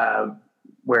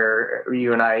 where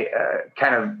you and I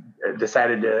kind of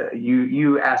decided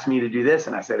you asked me to do this,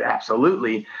 and I said,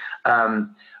 absolutely. But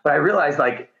I realized,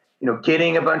 like,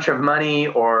 getting a bunch of money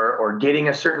or getting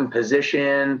a certain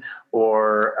position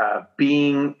or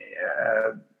being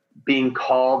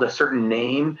called a certain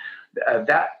name,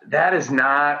 that is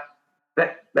not,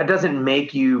 that doesn't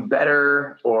make you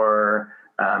better or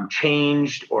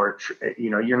changed, or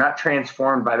you're not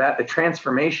transformed by that. The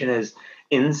transformation is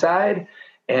inside,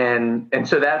 and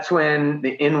so that's when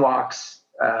in walks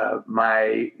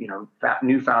my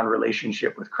newfound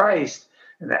relationship with Christ,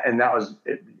 and that was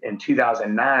in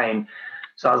 2009.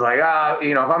 So I was like,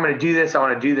 if I'm going to do this, I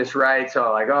want to do this right.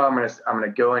 So I'm going to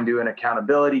go and do an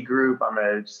accountability group. I'm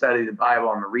going to study the Bible.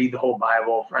 I'm going to read the whole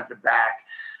Bible front to back.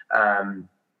 I'm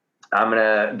going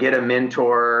to get a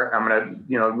mentor. I'm going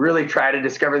to, really try to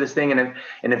discover this thing.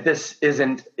 And if this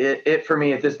isn't it for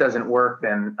me, if this doesn't work,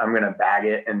 then I'm going to bag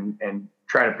it and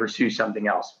try to pursue something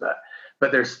else.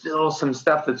 But there's still some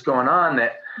stuff that's going on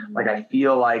that, like, I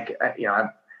feel like,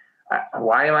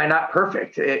 why am I not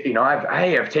perfect? I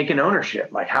have taken ownership,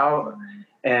 like how,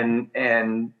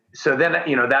 and so then,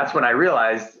 that's when I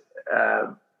realized,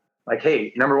 like,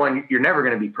 hey, number one, you're never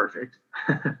going to be perfect.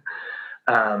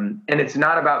 And it's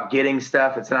not about getting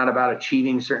stuff. It's not about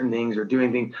achieving certain things or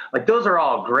doing things, like, those are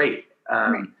all great.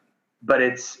 Right. But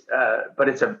it's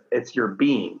your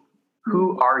being.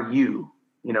 Who are you?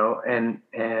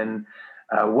 And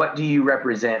what do you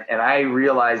represent? And I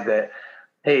realized that,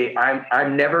 hey,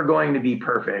 I'm never going to be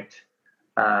perfect.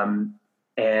 And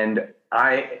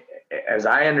as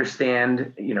I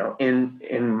understand,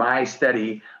 in my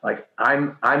study, like,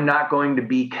 I'm not going to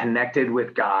be connected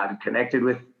with God, connected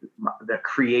with the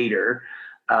Creator,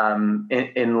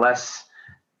 unless,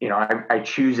 I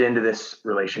choose into this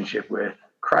relationship with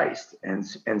Christ.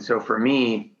 And so for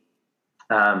me,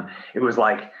 it was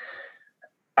like,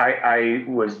 I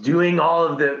was doing all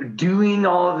of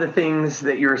the things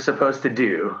that you're supposed to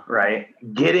do, right?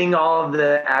 Getting all of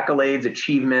the accolades,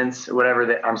 achievements, whatever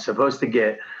that I'm supposed to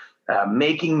get,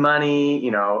 making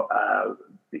money,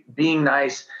 being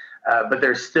nice. But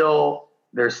there's still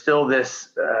this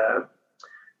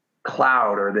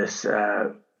cloud, or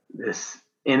this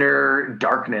inner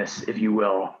darkness, if you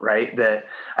will, right? That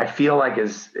I feel like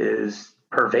is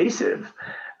pervasive.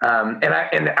 And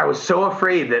I was so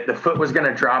afraid that the foot was going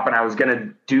to drop and I was going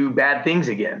to do bad things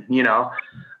again.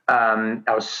 I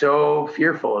was so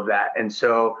fearful of that. And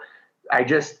so I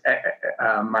just,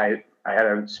 I had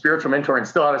a spiritual mentor, and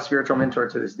still have a spiritual mentor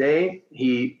to this day.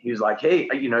 He was like, hey,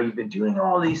 you've been doing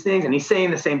all these things, and he's saying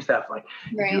the same stuff, like,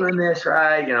 right, you're doing this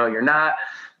right. You're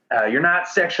not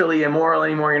sexually immoral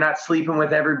anymore. You're not sleeping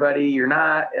with everybody. You're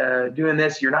not doing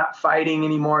this. You're not fighting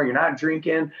anymore. You're not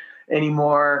drinking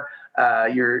anymore.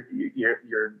 You're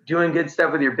doing good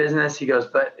stuff with your business. He goes,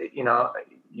 but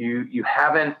you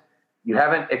haven't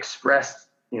expressed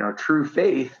true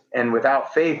faith, and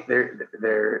without faith,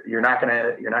 you're not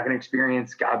gonna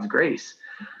experience God's grace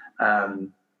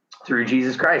through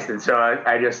Jesus Christ. And so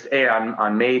I just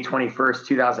on May 21st,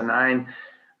 2009,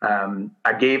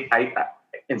 I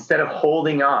instead of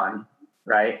holding on,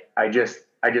 right, I just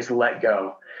let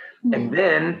go. Mm-hmm. And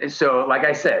then, so like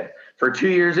I said, for 2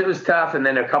 years it was tough, and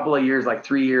then a couple of years, like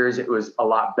 3 years, it was a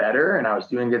lot better, and I was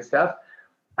doing good stuff.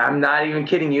 I'm not even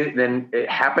kidding you. Then it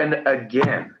happened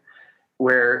again,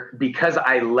 where because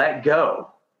I let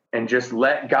go and just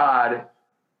let God,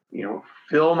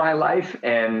 fill my life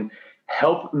and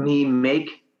help me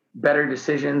make better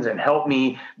decisions and help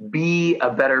me be a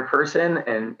better person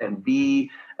and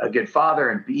be a good father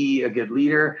and be a good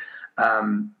leader.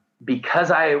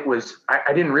 Because I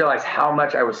didn't realize how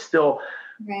much I was still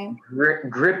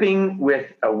gripping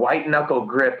with a white knuckle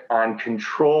grip on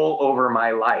control over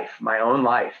my life, my own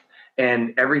life,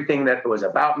 and everything that was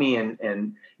about me.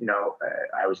 And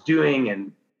I was doing,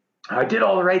 and I did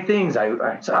all the right things.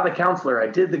 I saw the counselor. I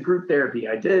did the group therapy.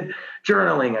 I did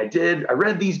journaling. I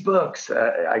read these books.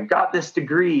 I got this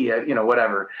degree,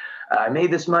 whatever. I made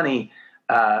this money.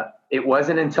 It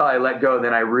wasn't until I let go,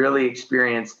 then I really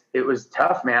experienced, it was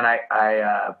tough, man.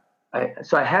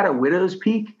 So I had a widow's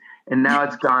peak, and now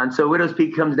it's gone. So widow's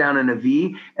peak comes down in a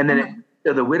V, and then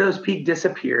so the widow's peak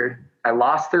disappeared. I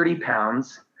lost 30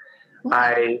 pounds.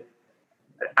 Wow.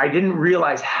 I didn't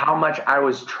realize how much I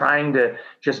was trying to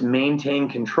just maintain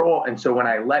control. And so when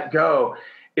I let go,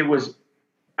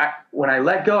 when I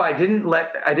let go, I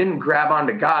didn't grab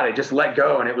onto God. I just let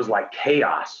go, and it was like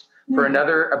chaos for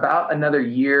about another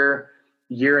year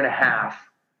and a half.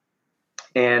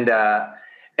 And I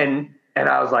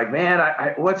was like,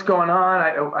 man, what's going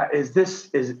on?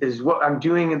 Is what I'm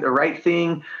doing the right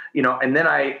thing? And then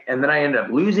I ended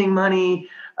up losing money.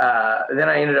 then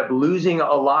I ended up losing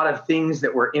a lot of things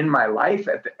that were in my life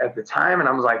at the time. And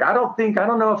I was like, I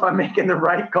don't know if I'm making the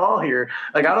right call here.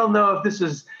 Like, I don't know if this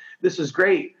is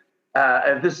great.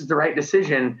 If this is the right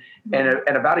decision. And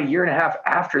about a year and a half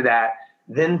after that,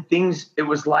 then it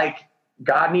was like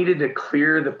God needed to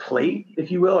clear the plate,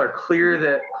 if you will, or clear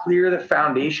the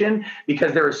foundation,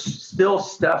 because there was still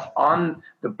stuff on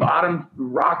the bottom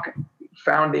rock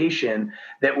foundation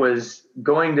that was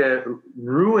going to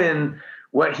ruin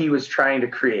what he was trying to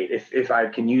create, if I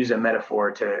can use a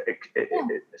metaphor to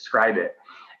describe it.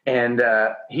 And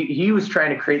he was trying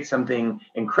to create something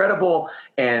incredible.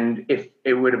 And if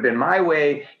it would have been my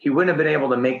way, he wouldn't have been able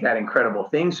to make that incredible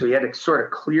thing. So he had to sort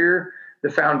of clear the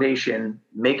foundation,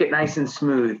 make it nice and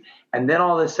smooth. And then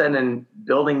all of a sudden,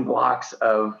 building blocks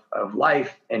of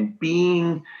life and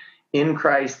being in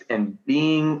Christ and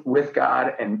being with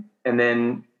God. And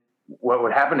then what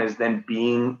would happen is then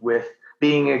being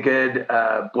a good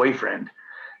boyfriend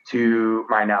to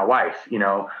my now wife,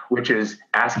 which is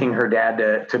asking her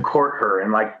dad to court her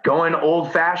and like going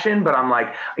old fashioned. But I'm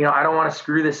like, I don't want to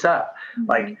screw this up. Mm-hmm.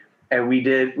 Like, and we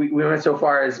went so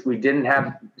far as we didn't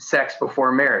have sex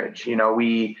before marriage.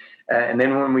 And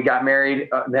then when we got married,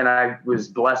 then I was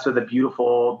blessed with a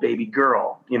beautiful baby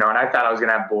girl, and I thought I was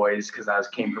going to have boys because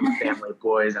came from a family of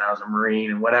boys and I was a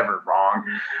Marine and whatever, wrong.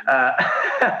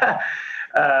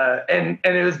 And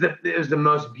it was the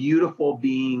most beautiful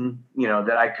being,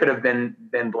 that I could have been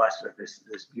blessed with,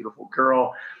 this beautiful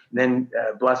girl, and then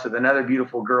blessed with another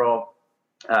beautiful girl.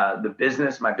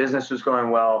 My business was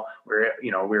going well.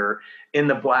 We're in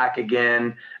the black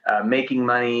again, making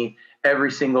money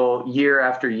every single year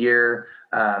after year.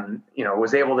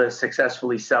 Was able to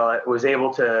successfully sell it, was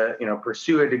able to,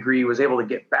 pursue a degree, was able to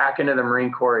get back into the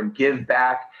Marine Corps and give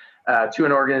back to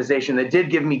an organization that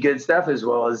did give me good stuff, as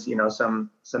well as,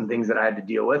 some things that I had to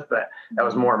deal with, but that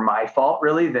was more my fault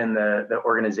really than the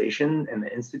organization and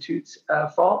the Institute's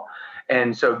fault.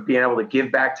 And so being able to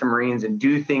give back to Marines and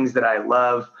do things that I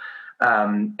love.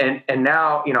 And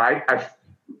now, I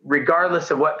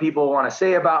regardless of what people want to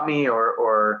say about me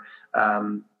or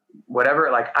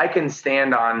whatever, like I can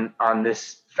stand on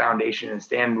this foundation and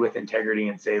stand with integrity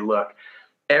and say, look,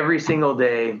 every single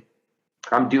day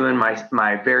I'm doing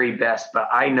my very best, but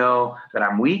I know that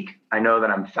I'm weak. I know that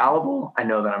I'm fallible. I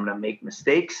know that I'm going to make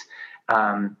mistakes.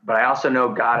 But I also know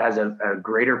God has a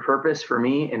greater purpose for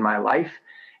me in my life.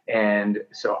 And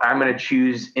so I'm going to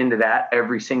choose into that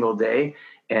every single day.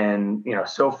 And,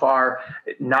 so far,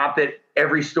 not that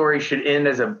every story should end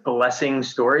as a blessing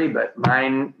story, but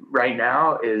mine right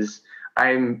now is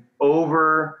I'm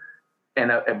over and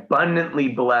abundantly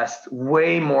blessed,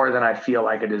 way more than I feel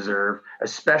like I deserve,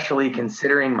 especially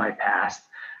considering my past.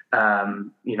 I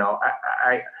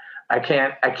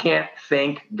can't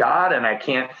thank God, and I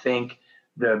can't thank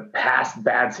the past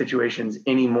bad situations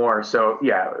anymore. So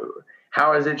yeah,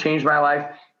 how has it changed my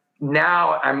life?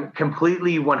 Now I'm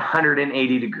completely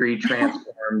 180 degree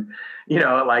transformed,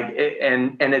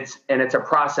 and it's a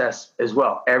process as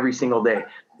well every single day.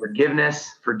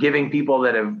 Forgiving people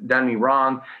that have done me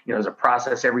wrong, is a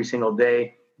process every single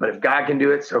day. But if God can do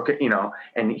it, so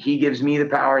and he gives me the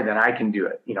power, then I can do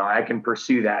it. I can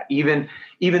pursue that.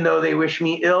 Even though they wish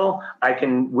me ill, I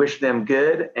can wish them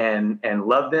good and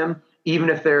love them, even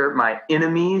if they're my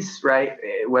enemies, right?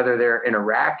 Whether they're in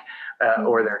Iraq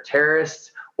or they're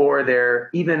terrorists or they're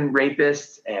even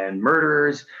rapists and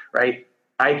murderers, right?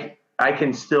 I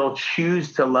can still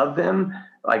choose to love them.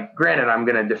 Like, granted, I'm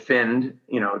going to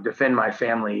defend my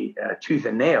family tooth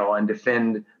and nail and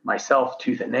defend myself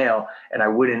tooth and nail. And I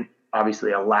wouldn't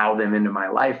obviously allow them into my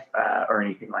life or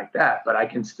anything like that. But I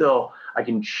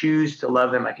can choose to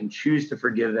love them. I can choose to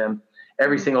forgive them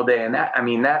every single day. And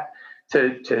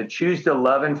to choose to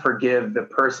love and forgive the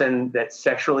person that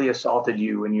sexually assaulted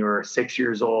you when you were 6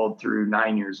 years old through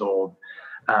 9 years old,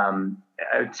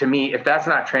 to me, if that's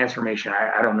not transformation,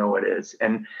 I don't know what is.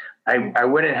 And I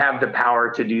wouldn't have the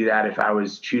power to do that if I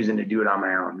was choosing to do it on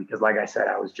my own, because like I said,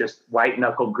 I was just white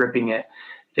knuckle gripping it,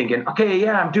 thinking, okay,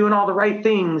 yeah, I'm doing all the right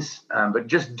things. But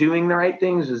just doing the right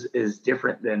things is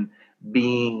different than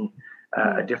being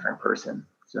a different person.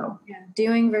 So yeah,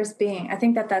 doing versus being. I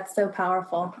think that's so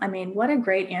powerful. I mean, what a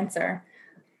great answer.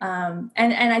 And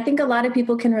I think a lot of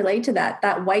people can relate to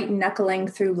that white knuckling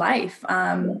through life.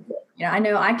 I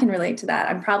know I can relate to that.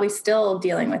 I'm probably still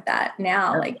dealing with that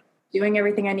now, like doing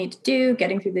everything I need to do,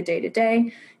 getting through the day to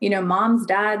day, moms,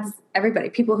 dads, everybody,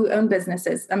 people who own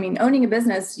businesses. I mean, owning a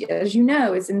business, as you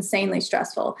know, is insanely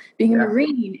stressful. Being a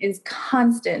Marine is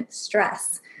constant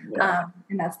stress.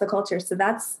 And that's the culture. So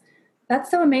that's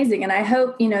so amazing. And I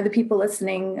hope, the people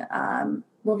listening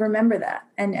will remember that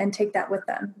and take that with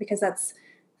them, because that's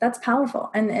That's powerful.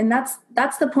 And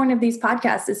that's the point of these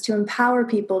podcasts, is to empower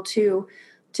people to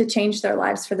change their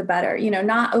lives for the better,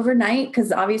 not overnight,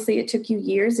 because obviously it took you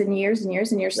years and years and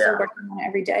years, and you're still working on it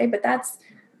every day. But that's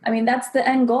the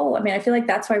end goal. I feel like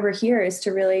that's why we're here, is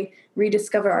to really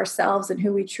rediscover ourselves and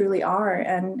who we truly are.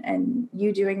 And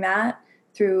you doing that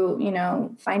through,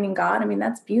 finding God.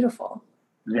 That's beautiful.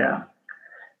 Yeah.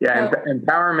 Yeah.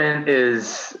 Empowerment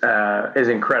is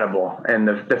incredible. And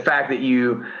the fact that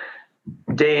you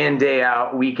day in, day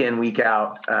out, week in, week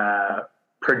out,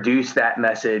 produce that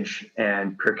message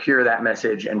and procure that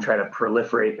message and try to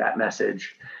proliferate that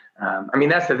message.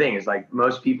 That's the thing, is like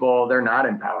most people, they're not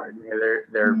empowered.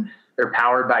 They're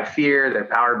powered by fear. They're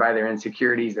powered by their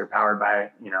insecurities. They're powered by,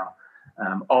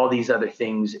 all these other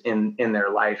things in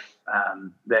their life,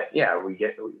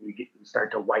 we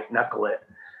start to white knuckle it.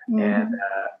 Mm-hmm.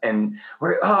 And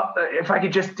we're, if I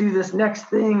could just do this next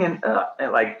thing and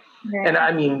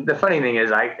the funny thing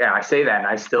is I say that and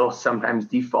I still sometimes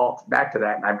default back to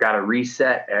that, and I've got to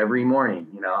reset every morning,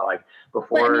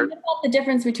 before. What's the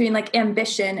difference between like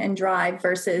ambition and drive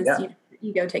versus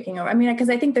ego taking over? Because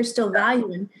I think there's still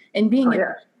value in being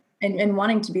and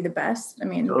wanting to be the best.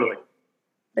 Totally.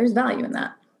 There's value in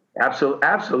that.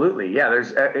 Absolutely. Yeah.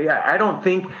 There's, I don't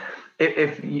think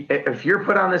if you're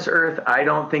put on this earth, I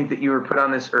don't think that you were put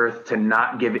on this earth to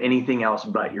not give anything else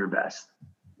but your best.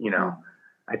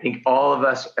 I think all of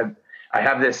us, I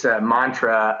have this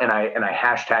mantra and I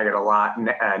hashtag it a lot.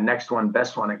 Next one,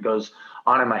 best one. It goes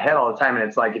on in my head all the time. And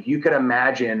it's like, if you could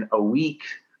imagine a week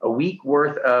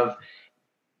worth of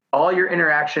all your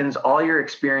interactions, all your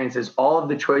experiences, all of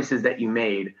the choices that you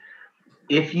made,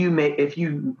 if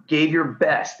you gave your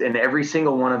best in every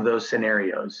single one of those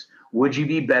scenarios, would you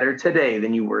be better today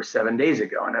than you were 7 days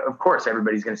ago? And of course,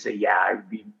 everybody's going to say, yeah, I would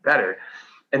be better.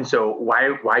 And so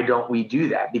why don't we do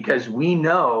that? Because we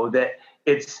know that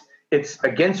it's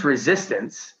against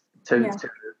resistance to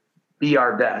be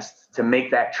our best, to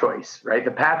make that choice, right?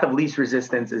 The path of least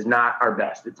resistance is not our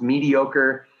best. It's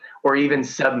mediocre or even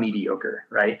sub-mediocre,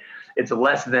 right? It's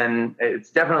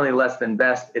definitely less than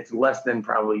best. It's less than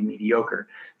probably mediocre,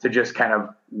 to just kind of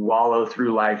wallow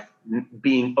through life,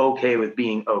 being okay with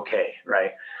being okay,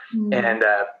 right? Mm-hmm.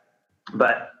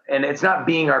 And it's not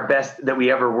being our best that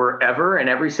we ever were ever in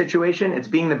every situation. It's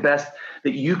being the best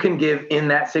that you can give in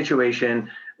that situation,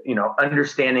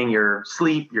 understanding your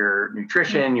sleep, your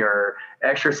nutrition, your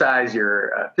exercise,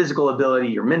 your physical ability,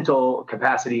 your mental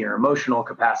capacity, your emotional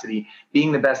capacity,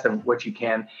 being the best of what you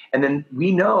can. And then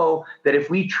we know that if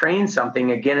we train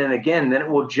something again and again, then it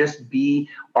will just be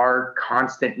our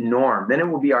constant norm. Then it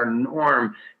will be our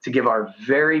norm to give our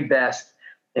very best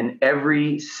in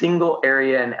every single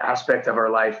area and aspect of our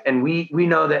life. And we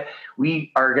know that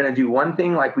we are going to do one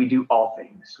thing like we do all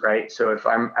things, right? So if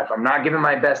I'm not giving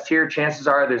my best here, chances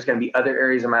are there's going to be other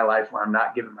areas of my life where I'm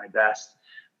not giving my best.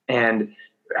 And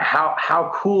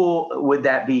how cool would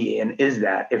that be? And is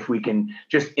that if we can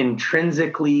just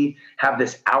intrinsically have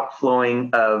this outflowing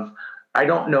of, I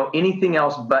don't know anything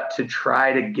else but to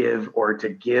try to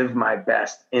give my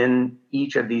best in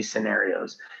each of these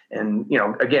scenarios. And,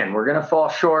 again, we're going to fall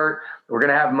short. We're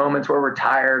going to have moments where we're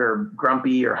tired or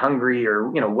grumpy or hungry or,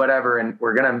 whatever. And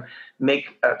we're going to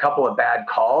make a couple of bad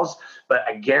calls. But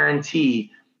I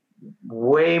guarantee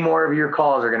way more of your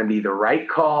calls are going to be the right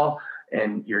call,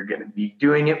 and you're going to be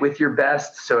doing it with your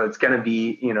best. So it's going to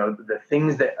be, the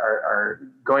things that are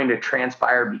going to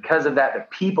transpire because of that, the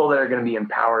people that are going to be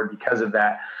empowered because of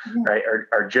that, right,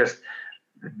 are just,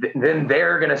 then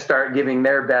they're going to start giving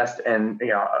their best. And,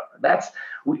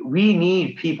 we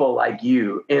need people like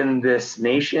you in this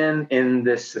nation, in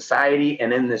this society,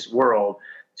 and in this world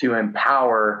to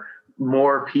empower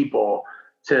more people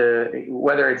to,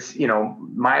 whether it's,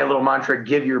 my little mantra,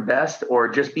 give your best, or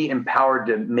just be empowered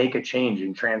to make a change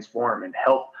and transform and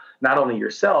help not only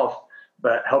yourself,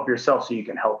 but help yourself so you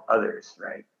can help others.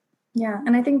 Right. Yeah.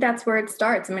 And I think that's where it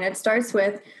starts. It starts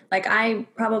with, like, I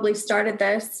probably started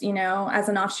this, as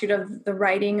an offshoot of the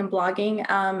writing and blogging,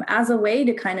 as a way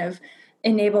to kind of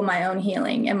enable my own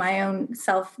healing and my own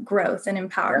self-growth and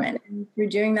empowerment. Yeah. And through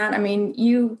doing that,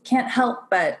 you can't help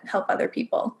but help other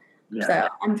people. Yeah. So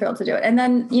I'm thrilled to do it. And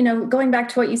then, going back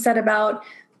to what you said about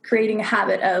creating a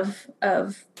habit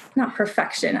of not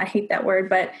perfection, I hate that word,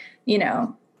 but,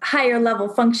 higher level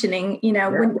functioning,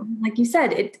 when, like you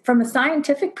said, from a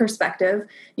scientific perspective,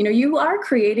 you are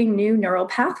creating new neural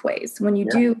pathways when you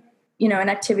do, an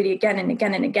activity again and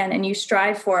again and again, and you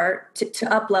strive to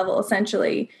up level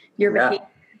essentially your behavior.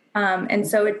 And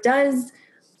so it does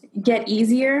get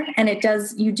easier, and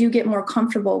you do get more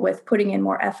comfortable with putting in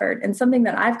more effort. And something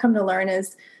that I've come to learn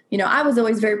is, I was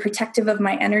always very protective of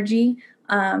my energy.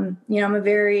 I'm a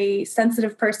very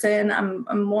sensitive person.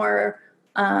 I'm more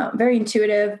very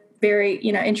intuitive, very,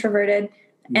 introverted.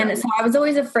 Yeah. And so I was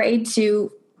always afraid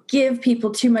to give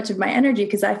people too much of my energy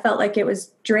because I felt like it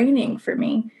was draining for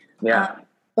me. Yeah.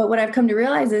 But what I've come to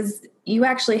realize is you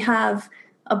actually have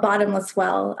a bottomless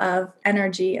well of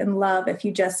energy and love if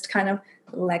you just kind of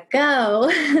let go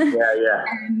Yeah.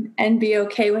 and be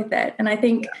okay with it. And I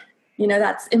think,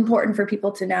 that's important for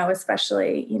people to know,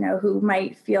 especially, who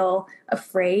might feel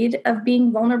afraid of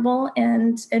being vulnerable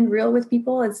and real with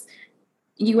people, is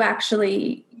you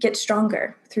actually get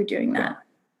stronger through doing that.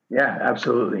 Yeah,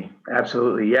 absolutely.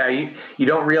 Absolutely. Yeah. You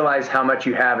don't realize how much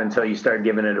you have until you start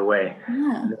giving it away.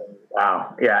 Yeah.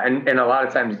 Wow. Yeah. And a lot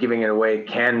of times giving it away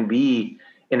can be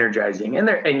energizing. And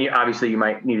obviously you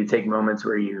might need to take moments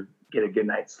where you get a good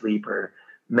night's sleep or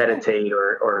meditate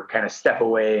or kind of step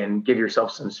away and give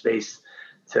yourself some space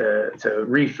to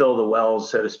refill the wells,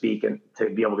 so to speak, and to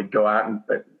be able to go out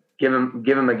but give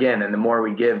them again. And the more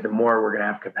we give, the more we're going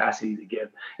to have capacity to give.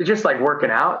 It's just like working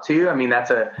out too. I mean,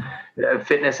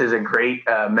 fitness is a great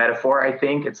metaphor. I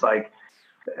think it's like,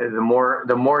 the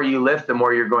more you lift, the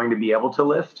more you're going to be able to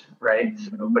lift. Right.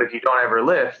 Mm-hmm. So, but if you don't ever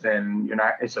lift, then you're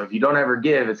not. So if you don't ever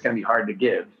give, it's going to be hard to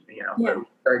give, Yeah. But if you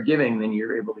start giving, then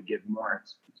you're able to give more.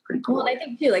 It's pretty cool. Well, and I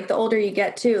think too, like the older you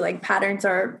get too, like patterns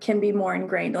can be more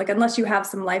ingrained. Like unless you have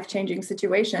some life-changing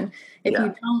situation, if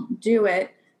you don't do it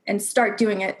and start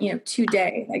doing it,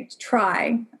 today, like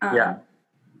try,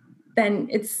 then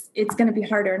it's going to be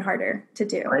harder and harder to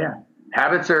do. Oh yeah.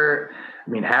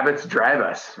 Habits drive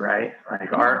us, right?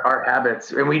 Like our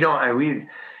habits, and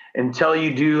until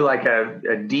you do like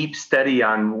a deep study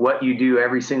on what you do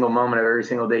every single moment of every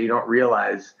single day, you don't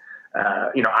realize,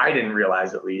 I didn't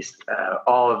realize at least,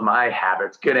 all of my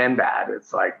habits, good and bad.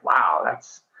 It's like, wow,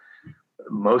 that's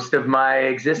most of my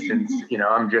existence.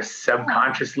 I'm just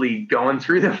subconsciously going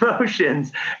through the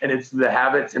motions, and it's the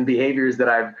habits and behaviors that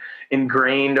I've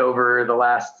ingrained over the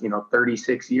last,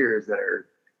 36 years that are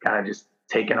kind of just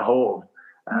taking a hold.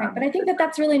 Right. But I think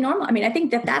that's really normal. I mean, I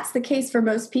think that's the case for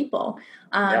most people.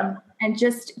 And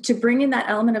just to bring in that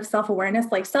element of self-awareness,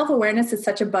 like self-awareness is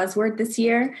such a buzzword this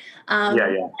year.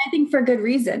 I think for good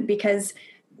reason, because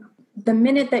the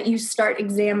minute that you start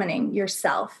examining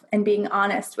yourself and being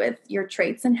honest with your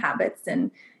traits and habits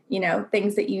and,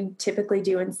 things that you typically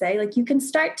do and say, like you can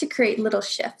start to create little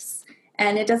shifts,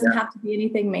 and it doesn't have to be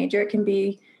anything major. It can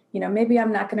be, maybe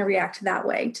I'm not going to react that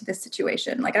way to this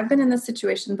situation. Like I've been in this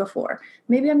situation before.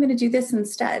 Maybe I'm going to do this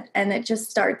instead. And it just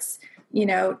starts,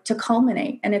 to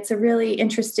culminate. And it's a really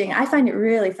interesting, I find it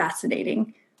really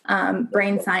fascinating,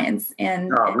 brain science.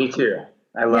 And me too.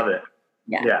 I love it.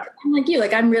 Yeah. I'm like you,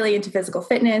 like I'm really into physical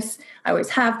fitness. I always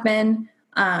have been.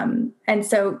 And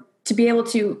so to be able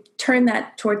to turn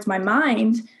that towards my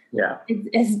mind,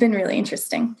 it has been really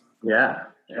interesting. Yeah.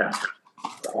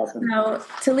 Awesome. Now,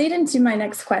 to lead into my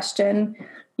next question,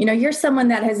 you're someone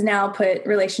that has now put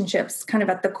relationships kind of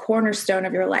at the cornerstone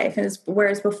of your life, and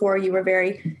whereas before you were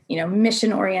very,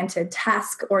 mission-oriented,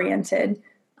 task-oriented.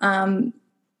 How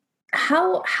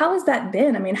has that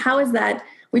been? I mean, how is that?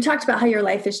 We talked about how your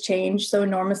life has changed so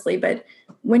enormously, but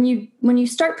when you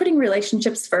start putting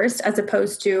relationships first, as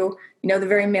opposed to, the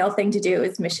very male thing to do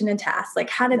is mission and task,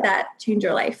 like how did that change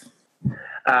your life?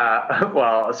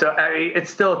 It's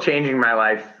still changing my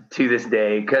life to this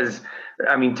day because,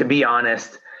 to be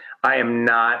honest, I am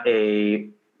not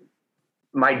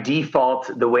my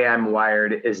default, the way I'm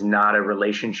wired is not a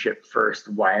relationship first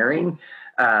wiring.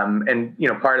 And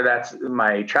part of that's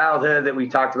my childhood that we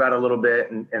talked about a little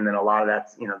bit. And then a lot of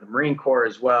that's, the Marine Corps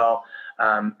as well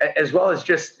as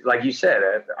just like you said,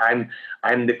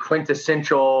 I'm the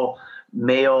quintessential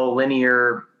male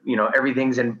linear,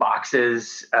 everything's in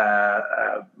boxes,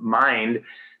 mind.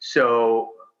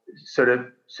 So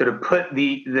to put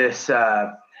this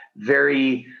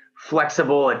very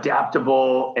flexible,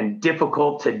 adaptable, and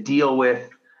difficult to deal with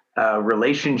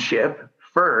relationship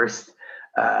first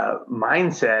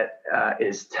mindset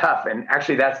is tough. And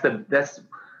actually that's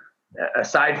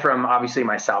aside from obviously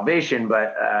my salvation,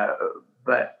 but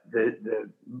the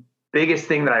biggest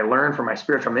thing that I learned from my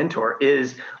spiritual mentor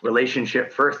is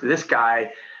relationship first. This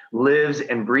guy lives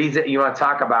and breathes it. You want to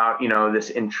talk about,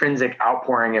 this intrinsic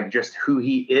outpouring of just who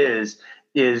he is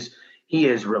he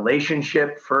is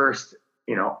relationship first,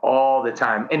 all the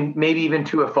time, and maybe even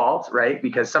to a fault, right?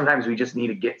 Because sometimes we just need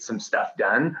to get some stuff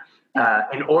done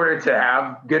in order to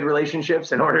have good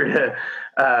relationships, in order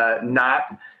to not,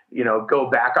 go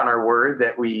back on our word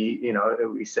that we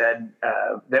said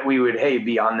that we would,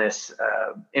 be on this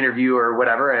interview or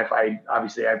whatever. And if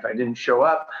I didn't show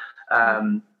up,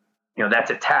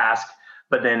 that's a task.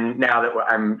 But then now that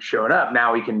I'm showing up,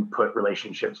 now we can put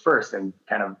relationships first and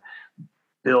kind of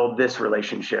build this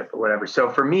relationship or whatever. So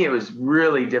for me, it was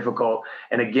really difficult.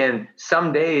 And again,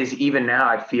 some days, even now,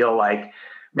 I feel like,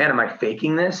 man, am I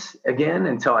faking this again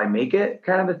until I make it,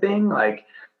 kind of a thing? Like,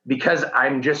 because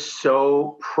I'm just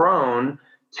so prone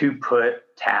to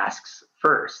put tasks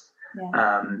first.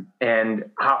 Yeah. And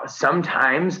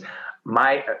sometimes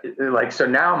so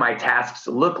now my tasks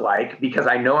look like, because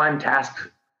I know I'm task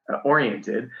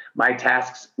oriented, my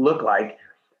tasks look like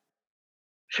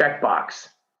checkbox,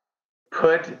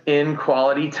 put in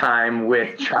quality time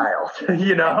with child,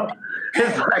 you know?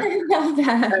 It's like, I love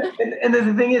that. And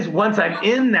the thing is, once I'm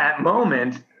in that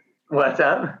moment, what's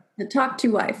up? Talk to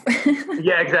wife.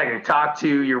 Yeah, exactly. Talk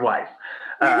to your wife.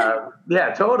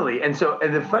 Yeah, totally. And so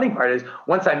and the funny part is,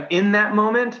 once I'm in that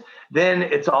moment, then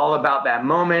it's all about that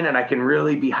moment, and I can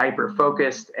really be hyper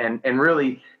focused and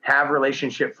really have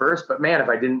relationship first. But man, if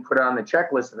I didn't put it on the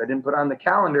checklist, if I didn't put it on the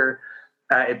calendar,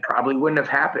 it probably wouldn't have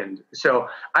happened. So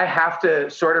I have to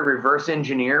sort of reverse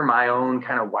engineer my own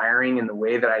kind of wiring and the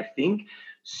way that I think,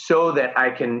 so that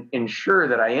I can ensure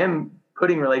that I am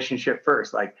putting relationship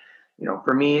first. Like, you know,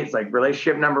 for me, it's like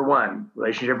relationship number one,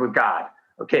 relationship with God.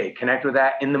 Okay, connect with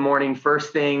that in the morning,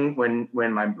 first thing when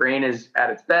my brain is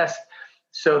at its best,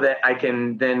 so that I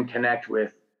can then connect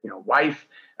with, you know, wife,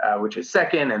 which is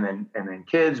second, and then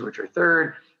kids, which are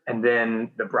third, and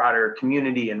then the broader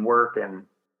community and work and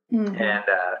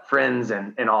friends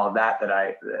and all of that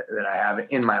I have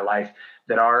in my life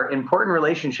that are important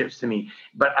relationships to me.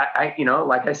 But I you know,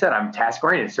 like I said, I'm task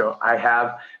oriented, so I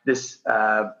have this.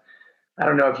 I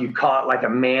don't know if you call it like a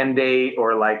mandate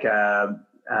or like a.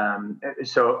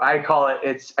 So I call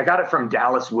it, I got it from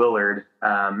Dallas Willard,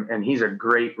 and he's a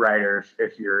great writer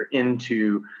if you're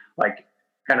into like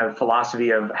kind of philosophy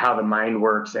of how the mind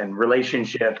works and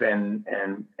relationship and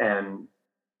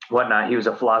whatnot. He was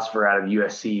a philosopher out of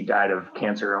USC, died of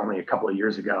cancer only a couple of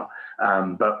years ago,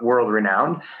 but world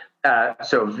renowned.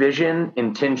 So vision,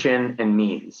 intention, and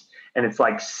means. And it's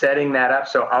like setting that up.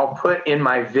 So I'll put in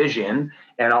my vision,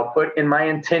 and I'll put in my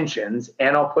intentions,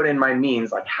 and I'll put in my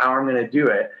means, like how I'm going to do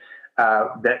it.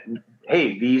 That,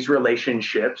 hey, these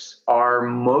relationships are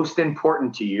most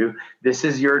important to you. This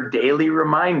is your daily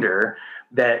reminder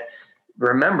that,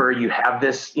 remember, you have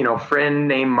this, you know, friend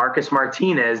named Marcus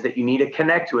Martinez that you need to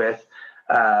connect with,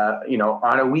 you know,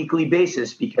 on a weekly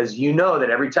basis, because you know that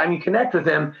every time you connect with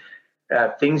him,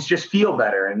 things just feel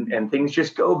better and things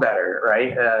just go better,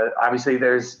 right? Obviously,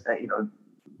 there's, you know,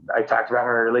 I talked about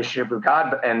my relationship with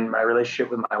God and my relationship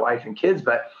with my wife and kids,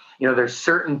 but, you know, there's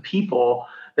certain people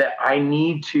that I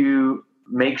need to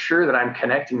make sure that I'm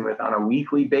connecting with on a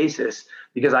weekly basis,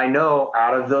 because I know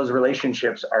out of those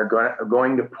relationships are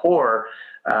going to pour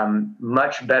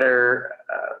much better,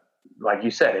 like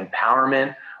you said,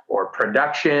 empowerment or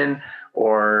production,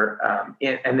 or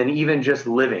and then even just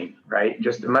living, right?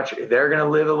 Just they're going to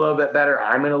live a little bit better.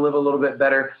 I'm going to live a little bit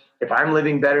better. If I'm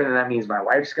living better, then that means my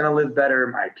wife's going to live better.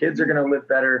 My kids are going to live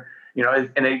better, you know,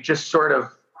 and it just sort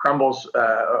of crumbles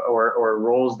or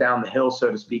rolls down the hill,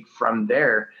 so to speak, from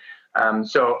there.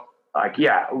 So like,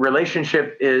 yeah,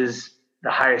 relationship is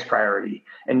the highest priority.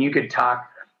 And you could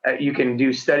you can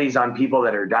do studies on people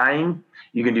that are dying.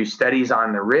 You can do studies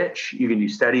on the rich. You can do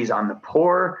studies on the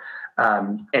poor.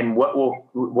 And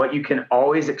what you can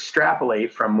always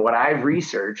extrapolate from what I've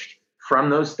researched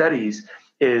from those studies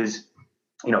is,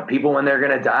 you know, people, when they're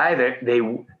going to die,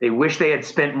 they wish they had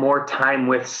spent more time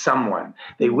with someone.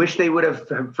 They wish they would have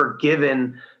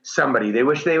forgiven somebody. They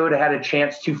wish they would have had a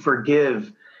chance to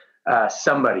forgive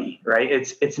somebody, right?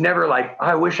 It's never like,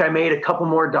 I wish I made a couple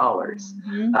more dollars.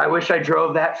 Mm-hmm. I wish I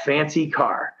drove that fancy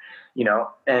car, you know,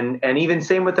 and even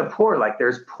same with the poor. Like,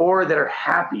 there's poor that are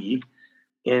happy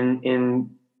in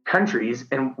countries.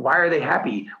 And why are they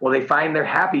happy? Well, they find they're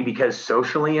happy because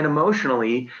socially and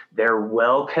emotionally, they're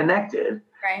well connected.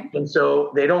 Right. And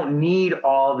so they don't need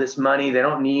all this money. They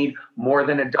don't need more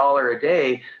than $1 a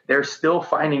day. They're still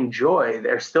finding joy.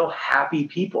 They're still happy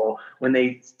people. When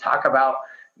they talk about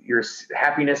your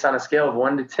happiness on a scale of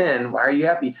 1 to 10, why are you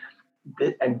happy?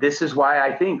 And this is why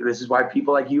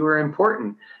people like you are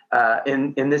important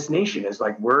in this nation. Is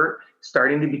like, we're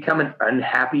starting to become an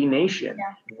unhappy nation.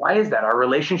 Yeah. Why is that? Our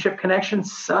relationship connection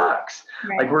sucks.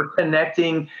 Right. Like, we're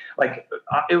connecting. Like,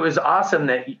 it was awesome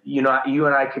that, you know, you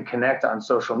and I could connect on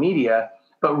social media,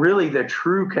 but really the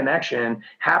true connection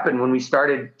happened when we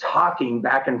started talking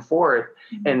back and forth,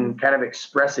 mm-hmm. and kind of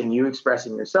expressing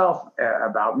yourself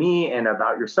about me and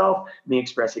about yourself, me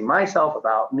expressing myself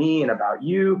about me and about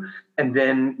you. And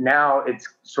then now it's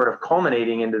sort of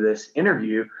culminating into this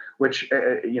interview, which,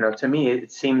 you know, to me,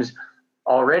 it seems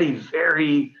already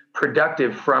very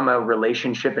productive from a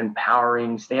relationship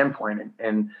empowering standpoint.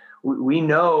 And we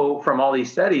know from all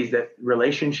these studies that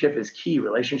relationship is key.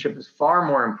 Relationship is far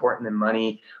more important than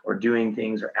money or doing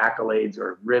things or accolades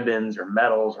or ribbons or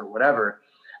medals or whatever.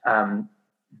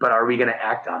 But are we going to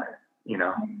act on it? You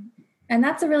know? And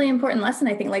that's a really important lesson,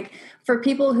 I think, like for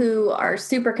people who are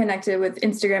super connected with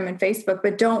Instagram and Facebook,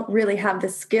 but don't really have the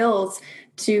skills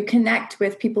to connect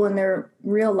with people in their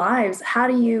real lives.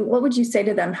 What would you say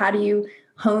to them? How do you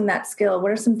hone that skill?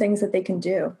 What are some things that they can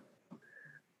do?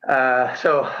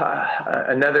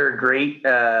 Another great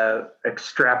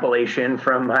extrapolation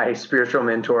from my spiritual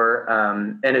mentor,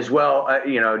 and as well,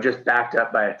 just backed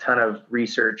up by a ton of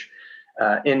research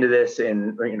into this.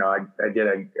 And, I did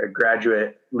a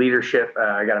graduate leadership.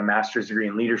 I got a master's degree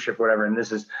in leadership, whatever. And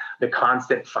this is the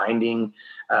constant finding,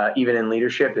 even in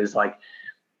leadership, is like,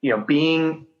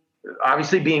 being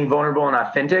vulnerable and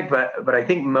authentic, but I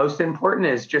think most important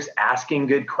is just asking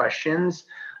good questions.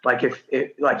 Like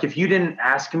if you didn't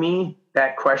ask me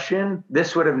that question,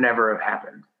 this would have never have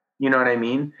happened. You know what I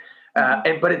mean?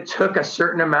 But it took a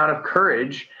certain amount of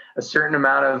courage, a certain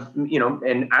amount of,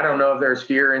 and I don't know if there's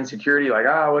fear, insecurity, like,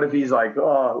 what if he's like,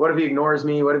 what if he ignores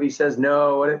me? What if he says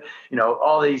no? What if,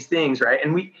 all these things, right?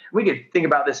 And we could think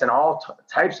about this in all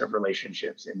types of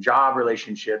relationships, in job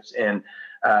relationships, and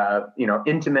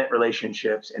intimate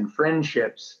relationships and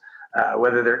friendships,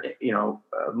 whether they're,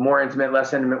 more intimate,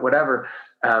 less intimate, whatever.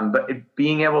 But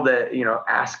being able to,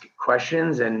 ask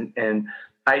questions and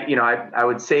I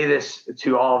would say this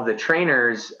to all of the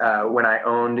trainers when I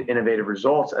owned Innovative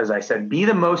Results, as I said,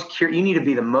 you need to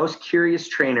be the most curious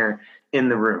trainer in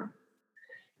the room.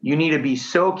 You need to be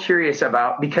so curious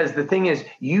because the thing is,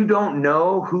 you don't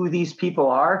know who these people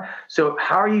are. So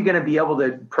how are you going to be able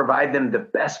to provide them the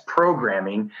best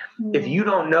programming if you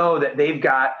don't know that they've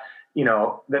got,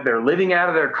 that they're living out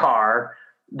of their car,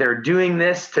 they're doing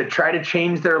this to try to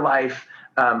change their life,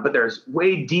 but there's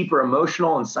way deeper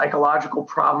emotional and psychological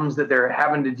problems that they're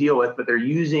having to deal with, but they're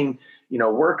using,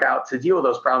 workout to deal with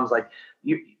those problems. Like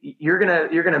you're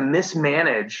gonna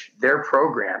mismanage their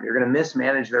program. You're gonna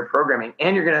mismanage their programming,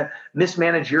 and you're gonna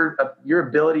mismanage your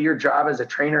ability, your job as a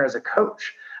trainer, as a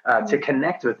coach, to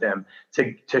connect with them,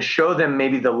 to show them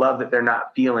maybe the love that they're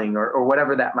not feeling, or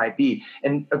whatever that might be.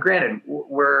 And granted,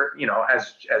 we're,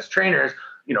 as trainers,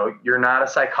 you're not a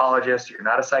psychologist, you're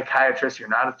not a psychiatrist, you're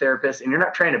not a therapist, and you're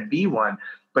not trying to be one,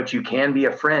 but you can be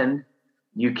a friend.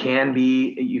 You can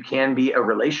be a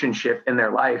relationship in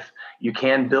their life. You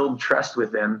can build trust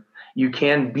with them. You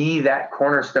can be that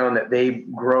cornerstone that they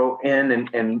grow in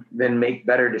and then make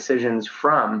better decisions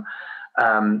from.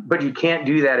 But you can't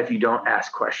do that if you don't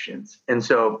ask questions. And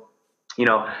so,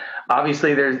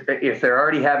 obviously if they're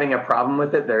already having a problem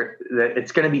with it,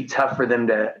 it's going to be tough for them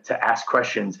to ask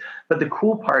questions. But the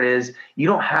cool part is you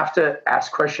don't have to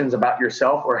ask questions about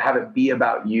yourself or have it be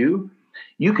about you.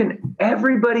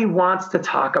 Everybody wants to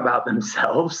talk about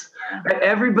themselves. Right?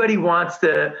 Everybody wants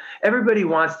to,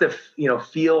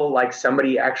 feel like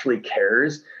somebody actually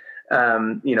cares,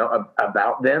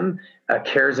 about them,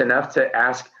 cares enough to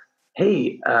ask,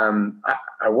 hey,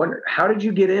 I wonder, how did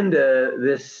you get into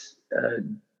this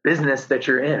business that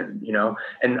you're in,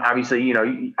 and obviously,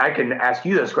 I can ask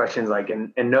you those questions, like,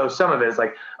 and know some of it is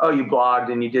like, oh, you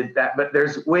blogged and you did that, but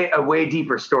there's a way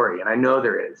deeper story. And I know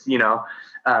there is,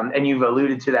 and you've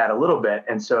alluded to that a little bit.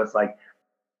 And so it's like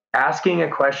asking a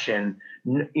question,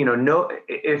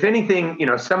 if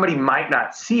anything, somebody might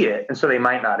not see it. And so they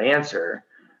might not answer.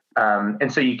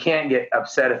 And so you can't get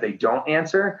upset if they don't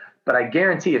answer, but I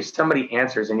guarantee if somebody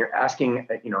answers and you're asking,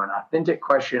 an authentic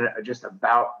question just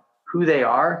about who they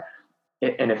are,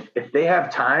 and if they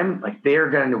have time, like, they are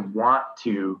going to want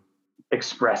to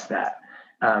express that.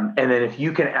 And then if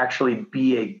you can actually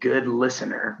be a good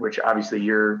listener, which obviously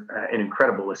you're an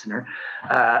incredible listener,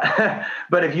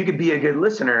 but if you could be a good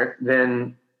listener,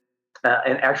 then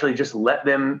and actually just let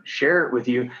them share it with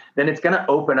you, then it's going to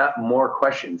open up more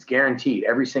questions, guaranteed,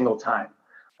 every single time.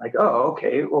 Like, oh,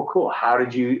 okay, well, cool. How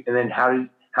did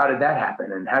that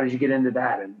happen? And how did you get into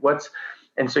that?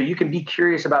 And so you can be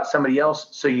curious about somebody else,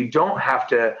 so you don't have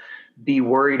to be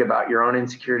worried about your own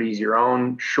insecurities, your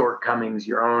own shortcomings,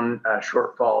 your own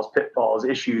shortfalls, pitfalls,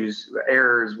 issues,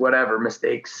 errors, whatever,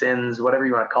 mistakes, sins, whatever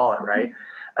you want to call it, right?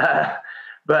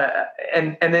 But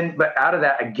out of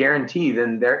that, I guarantee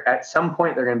then they're at some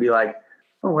point they're going to be like,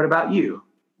 oh, what about you?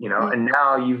 And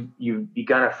now you've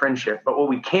begun a friendship. But what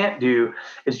we can't do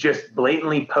is just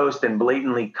blatantly post and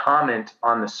blatantly comment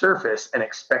on the surface and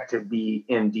expect to be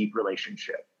in deep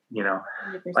relationship, 100%.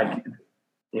 Like,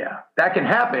 yeah, that can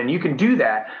happen. You can do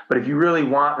that. But if you really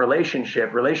want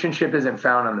relationship isn't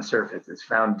found on the surface. It's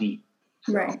found deep.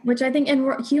 So. Right. Which I think, and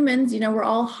we're humans, we're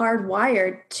all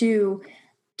hardwired to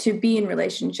be in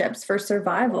relationships for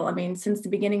survival. I mean, since the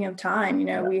beginning of time,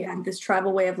 we had this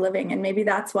tribal way of living, and maybe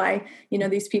that's why,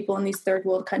 these people in these third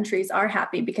world countries are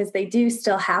happy, because they do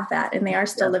still have that and they are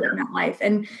still living that life.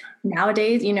 And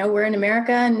nowadays, we're in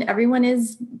America and everyone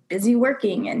is busy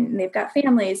working and they've got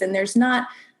families, and there's not,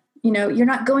 you're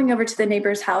not going over to the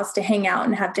neighbor's house to hang out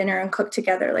and have dinner and cook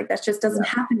together. Like that just doesn't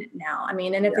happen now. I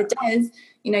mean, and if it does,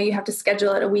 you have to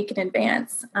schedule it a week in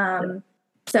advance.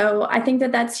 So I think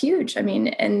that that's huge. I mean,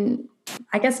 and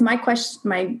I guess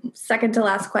my second to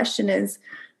last question is,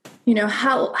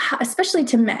 how especially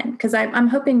to men, because I'm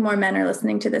hoping more men are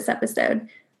listening to this episode.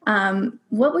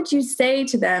 What would you say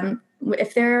to them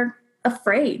if they're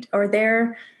afraid, or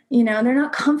they're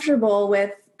not comfortable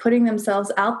with putting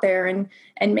themselves out there and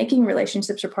making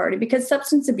relationships a priority? Because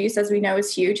substance abuse, as we know,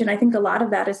 is huge. And I think a lot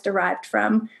of that is derived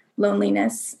from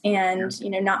loneliness and,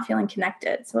 not feeling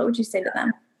connected. So what would you say to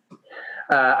them?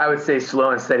 I would say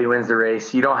slow and steady wins the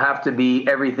race. You don't have to be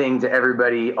everything to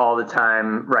everybody all the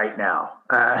time right now.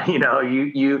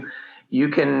 You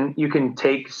can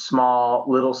take small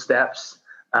little steps.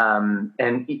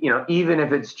 And even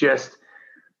if it's just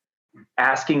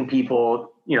asking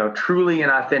people, truly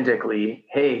and authentically,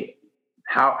 hey,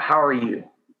 how are you?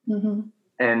 Mm-hmm.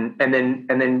 And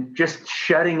then just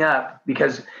shutting up,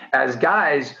 because as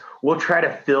guys, we'll try to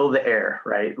fill the air,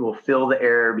 right? We'll fill the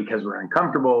air because we're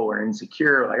uncomfortable, we're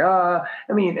insecure, like,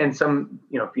 and some,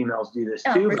 females do this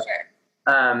too. For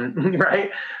sure.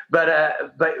 Right. But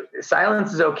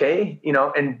silence is okay,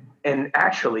 and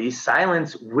actually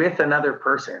silence with another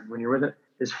person when you're with it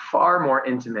is far more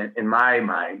intimate in my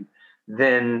mind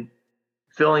than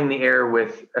filling the air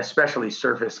with especially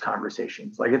surface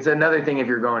conversations. Like, it's another thing if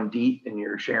you're going deep and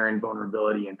you're sharing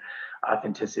vulnerability and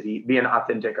authenticity, being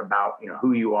authentic about,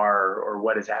 who you are or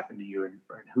what has happened to you, and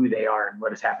who they are and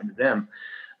what has happened to them.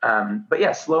 But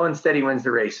yeah, slow and steady wins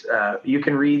the race. You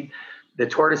can read The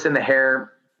Tortoise and the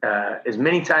Hare as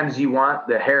many times as you want.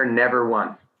 The hare never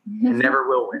won and never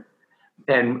will win.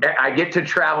 And I get to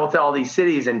travel to all these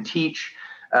cities and teach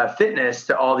fitness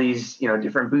to all these,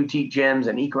 different boutique gyms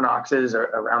and Equinoxes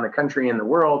around the country and the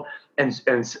world. And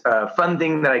fun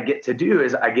thing that I get to do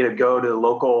is I get to go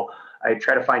to I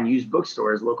try to find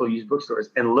local used bookstores,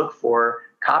 and look for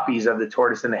copies of The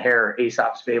Tortoise and the Hare,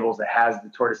 Aesop's Fables, that has The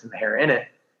Tortoise and the Hare in it.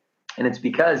 And it's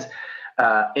because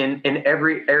in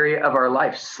every area of our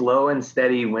life, slow and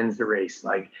steady wins the race.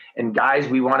 And guys,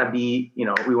 we want to be,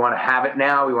 we want to have it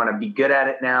now. We want to be good at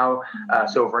it now.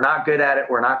 So if we're not good at it,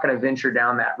 we're not going to venture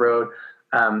down that road.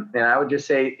 And I would just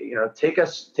say, take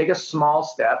a small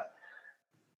step.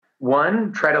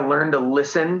 One, try to learn to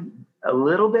listen a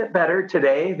little bit better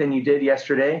today than you did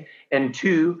yesterday. And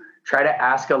two, try to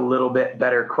ask a little bit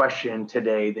better question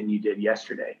today than you did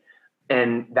yesterday.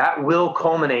 And that will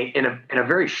culminate in a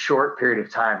very short period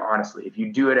of time, honestly, if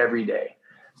you do it every day,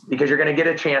 because you're going to get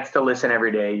a chance to listen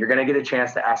every day. You're going to get a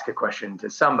chance to ask a question to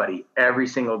somebody every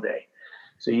single day.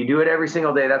 So you do it every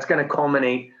single day. That's going to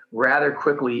culminate rather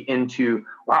quickly into,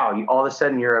 wow, all of a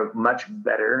sudden you're a much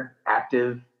better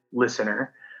active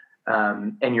listener.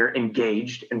 And you're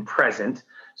engaged and present.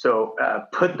 So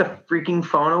put the freaking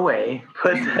phone away,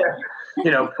 put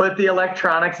the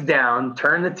electronics down,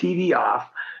 turn the TV off,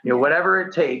 whatever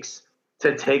it takes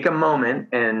to take a moment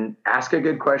and ask a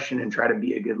good question and try to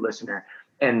be a good listener.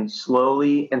 And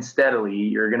slowly and steadily,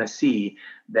 you're going to see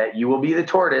that you will be the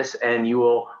tortoise and you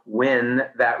will win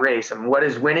that race. And what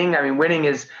is winning? I mean, winning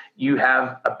is you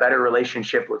have a better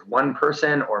relationship with one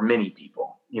person or many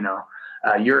people,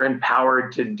 you're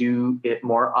empowered to do it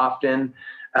more often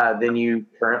than you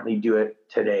currently do it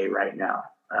today, right now.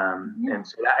 And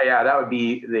so, that would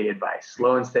be the advice.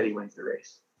 Slow and steady wins the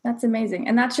race. That's amazing.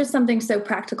 And that's just something so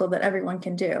practical that everyone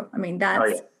can do. I mean,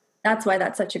 that's why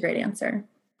that's such a great answer.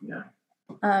 Yeah.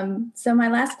 So my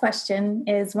last question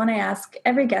is one I ask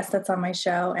every guest that's on my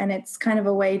show, and it's kind of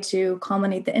a way to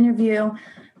culminate the interview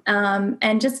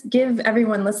and just give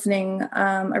everyone listening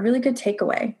a really good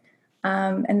takeaway.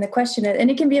 And the question is, and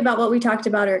it can be about what we talked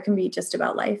about, or it can be just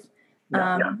about life.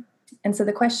 And so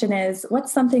the question is,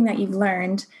 what's something that you've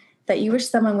learned that you wish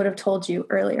someone would have told you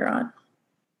earlier on?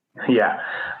 Yeah.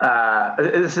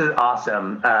 This is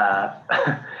awesome.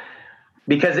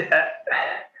 Because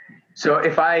so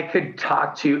if I could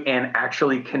talk to and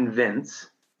actually convince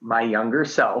my younger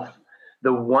self,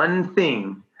 the one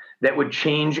thing that would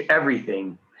change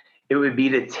everything, it would be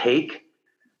to take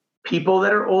people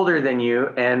that are older than you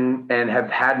and have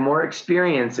had more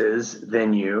experiences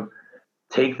than you,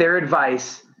 take their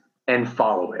advice and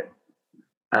follow it.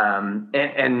 And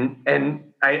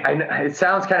I it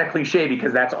sounds kind of cliche,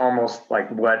 because that's almost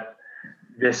like what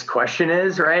this question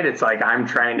is, right? It's like, I'm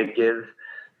trying to give,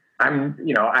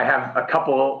 I have a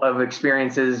couple of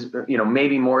experiences,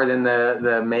 maybe more than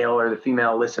the male or the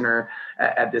female listener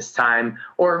at this time,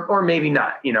 or maybe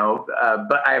not,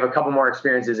 but I have a couple more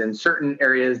experiences in certain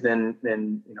areas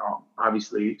than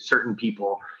obviously certain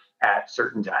people at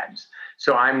certain times.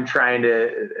 So I'm trying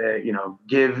to,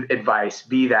 give advice,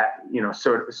 be that,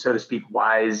 so to speak,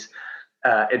 wise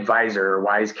advisor,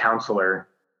 wise counselor.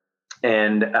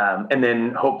 And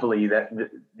then hopefully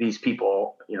these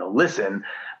people, listen.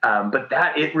 But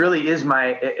that, it really is my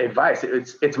advice.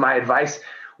 It's my advice.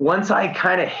 Once I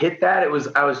kind of hit that, I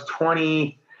was 20,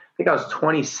 I think I was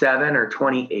 27 or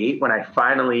 28 when I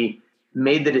finally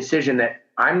made the decision that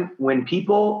when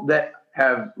people that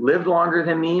have lived longer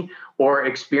than me or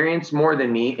experienced more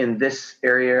than me in this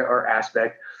area or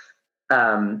aspect,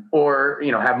 or,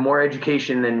 have more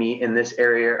education than me in this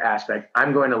area or aspect,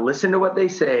 I'm going to listen to what they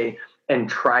say and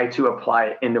try to apply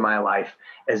it into my life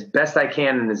as best I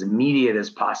can and as immediate as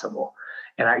possible.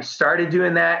 And I started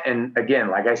doing that. And again,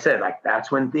 like I said, that's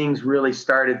when things really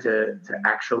started to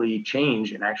actually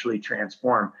change and actually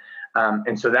transform.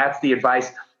 And so that's the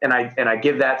advice. And I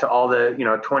give that to all the,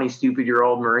 20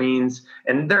 stupid-year-old Marines,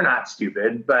 and they're not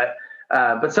stupid, but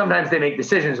sometimes they make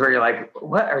decisions where you're like,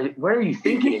 what are you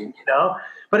thinking?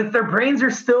 But if their brains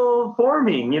are still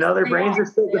forming, their brains are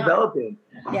still developing.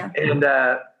 Yeah.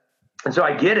 And so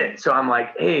I get it. So I'm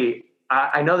like, hey,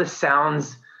 I know this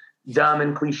sounds dumb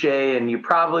and cliche, and you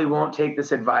probably won't take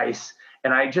this advice.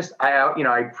 And I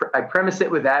premise it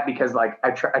with that because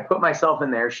I put myself in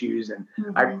their shoes, and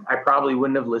I probably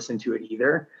wouldn't have listened to it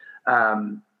either.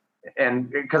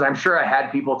 And because I'm sure I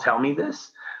had people tell me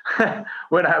this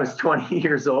when I was 20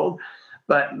 years old,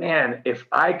 but man, if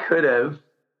I could have,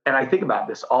 and I think about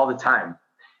this all the time,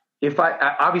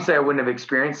 obviously I wouldn't have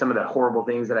experienced some of the horrible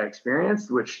things that I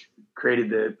experienced, which created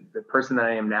the person that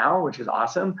I am now, which is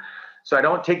awesome. So I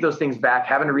don't take those things back.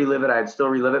 Having to relive it, I'd still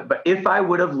relive it. But if I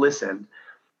would have listened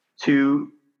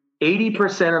to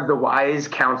 80% of the wise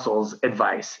counsel's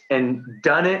advice and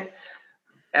done it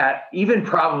at even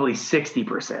probably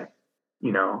 60%,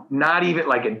 not even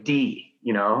like a D,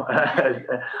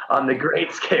 on the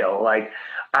great scale,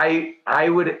 I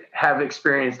would have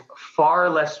experienced far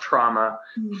less trauma,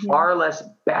 far less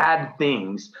bad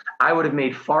things. I would have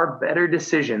made far better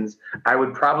decisions. I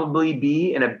would probably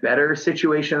be in a better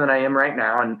situation than I am right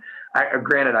now. And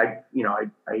granted, I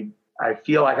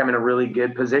feel like I'm in a really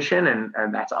good position,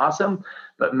 and that's awesome.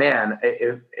 But man,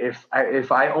 if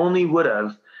I only would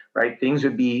have, right, things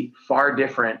would be far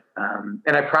different. And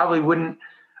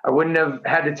I wouldn't have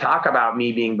had to talk about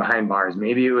me being behind bars.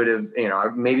 Maybe it would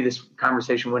have, maybe this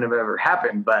conversation wouldn't have ever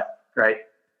happened, but right.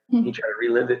 You try to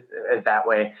relive it that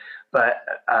way. But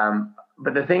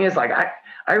the thing is,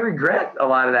 I regret a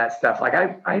lot of that stuff.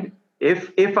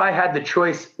 If I had the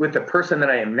choice with the person that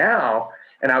I am now,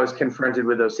 and I was confronted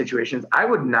with those situations, I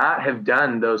would not have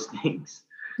done those things.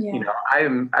 Yeah.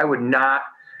 I would not,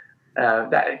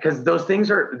 because those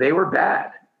things they were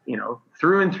bad.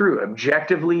 Through and through,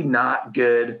 objectively not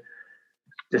good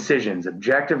decisions.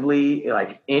 Objectively,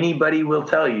 anybody will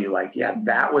tell you, yeah,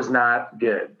 that was not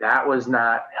good. That was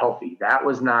not healthy. That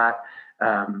was not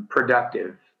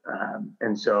productive.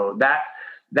 And so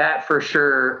that for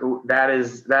sure, that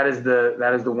is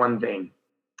the one thing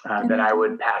that I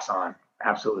would pass on.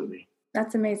 Absolutely.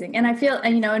 That's amazing. And I feel,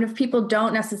 and if people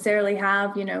don't necessarily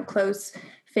have, close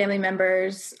family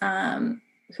members,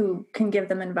 who can give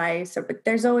them advice, but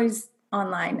there's always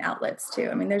online outlets too.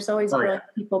 I mean, there's always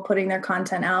people putting their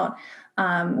content out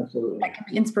that can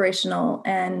be inspirational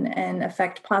and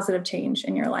affect positive change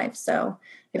in your life. So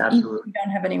if you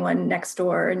don't have anyone next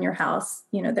door in your house,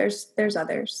 there's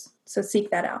others. So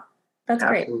seek that out. That's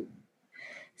great.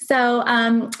 So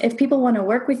if people want to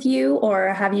work with you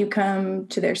or have you come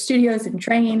to their studios and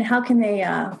train, how can they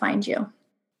find you?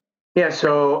 Yeah,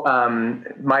 so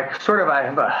I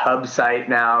have a hub site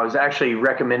now. It was actually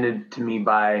recommended to me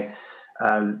by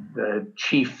the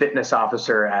chief fitness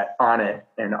officer at Onnit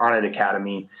and Onnit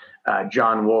Academy,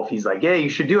 John Wolf. He's like, yeah, you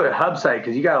should do a hub site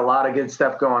because you got a lot of good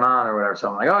stuff going on or whatever. So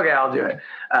I'm like, okay, I'll do it.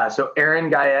 So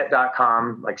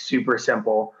AaronGuyette.com, super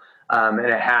simple. And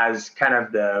it has kind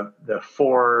of the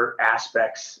four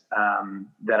aspects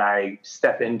that I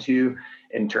step into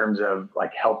in terms of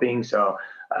helping. So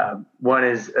one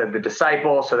is the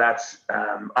disciple. So that's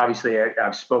obviously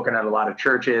I've spoken at a lot of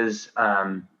churches,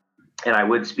 and I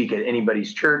would speak at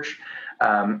anybody's church.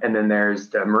 And then there's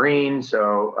the Marine.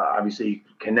 So obviously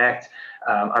connect.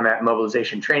 I'm at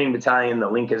Mobilization Training Battalion. The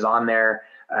link is on there.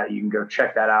 you can go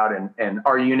check that out. And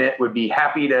our unit would be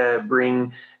happy to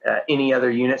bring any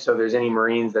other unit. So if there's any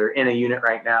Marines that are in a unit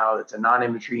right now that's a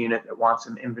non-infantry unit that wants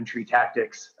some infantry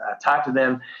tactics taught to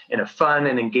them in a fun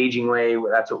and engaging way,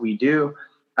 that's what we do.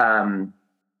 And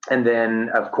then,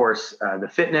 of course, the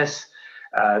fitness.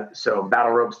 So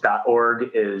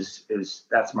battleropes.org is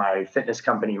that's my fitness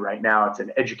company right now. It's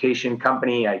an education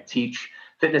company. I teach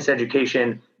fitness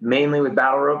education mainly with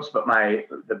battle ropes, but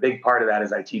the big part of that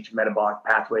is I teach metabolic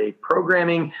pathway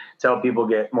programming to help people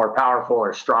get more powerful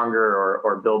or stronger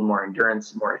or build more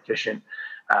endurance, more efficient.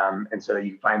 And so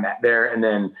you can find that there. And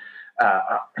then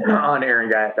on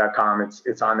AaronGuyot.com,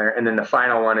 it's on there. And then the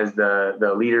final one is the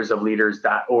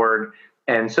leadersofleaders.org.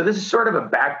 And so this is sort of a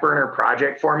back burner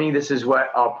project for me. This is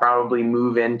what I'll probably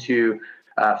move into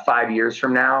 5 years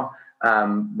from now.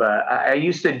 But I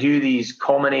used to do these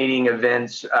culminating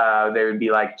events. They would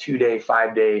be like 2-day,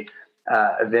 5-day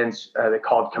events they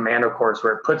called Commando Course,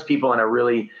 where it puts people in a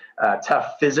really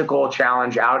tough physical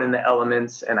challenge out in the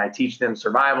elements. And I teach them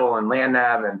survival and land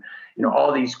nav and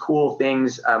all these cool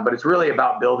things. But it's really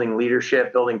about building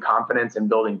leadership, building confidence, and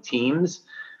building teams.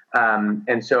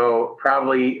 And so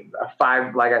probably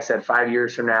 5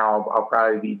 years from now, I'll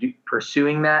probably be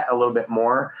pursuing that a little bit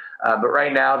more. But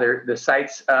right now the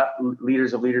site's up,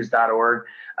 leadersofleaders.org.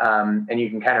 And you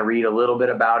can kind of read a little bit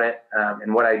about it,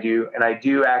 and what I do. And I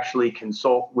do actually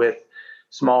consult with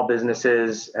small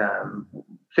businesses,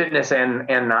 fitness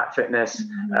and not fitness,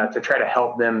 to try to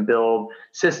help them build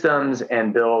systems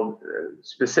and build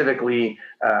specifically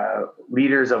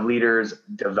leaders of leaders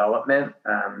development.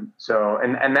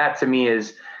 And that to me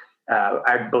is,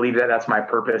 I believe that's my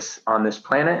purpose on this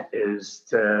planet, is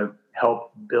to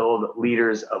help build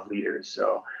leaders of leaders.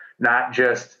 So not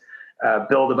just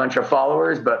build a bunch of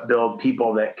followers, but build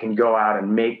people that can go out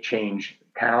and make change,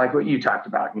 kind of like what you talked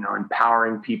about,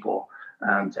 empowering people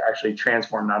to actually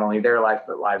transform not only their life,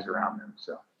 but lives around them.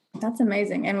 So that's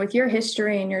amazing. And with your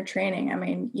history and your training, I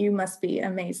mean, you must be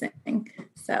amazing.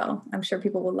 So I'm sure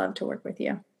people would love to work with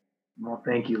you. Well,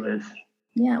 thank you, Liz.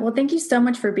 Yeah. Well, thank you so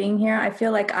much for being here. I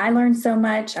feel like I learned so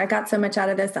much. I got so much out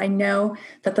of this. I know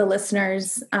that the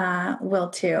listeners will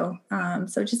too.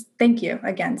 So just thank you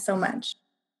again so much.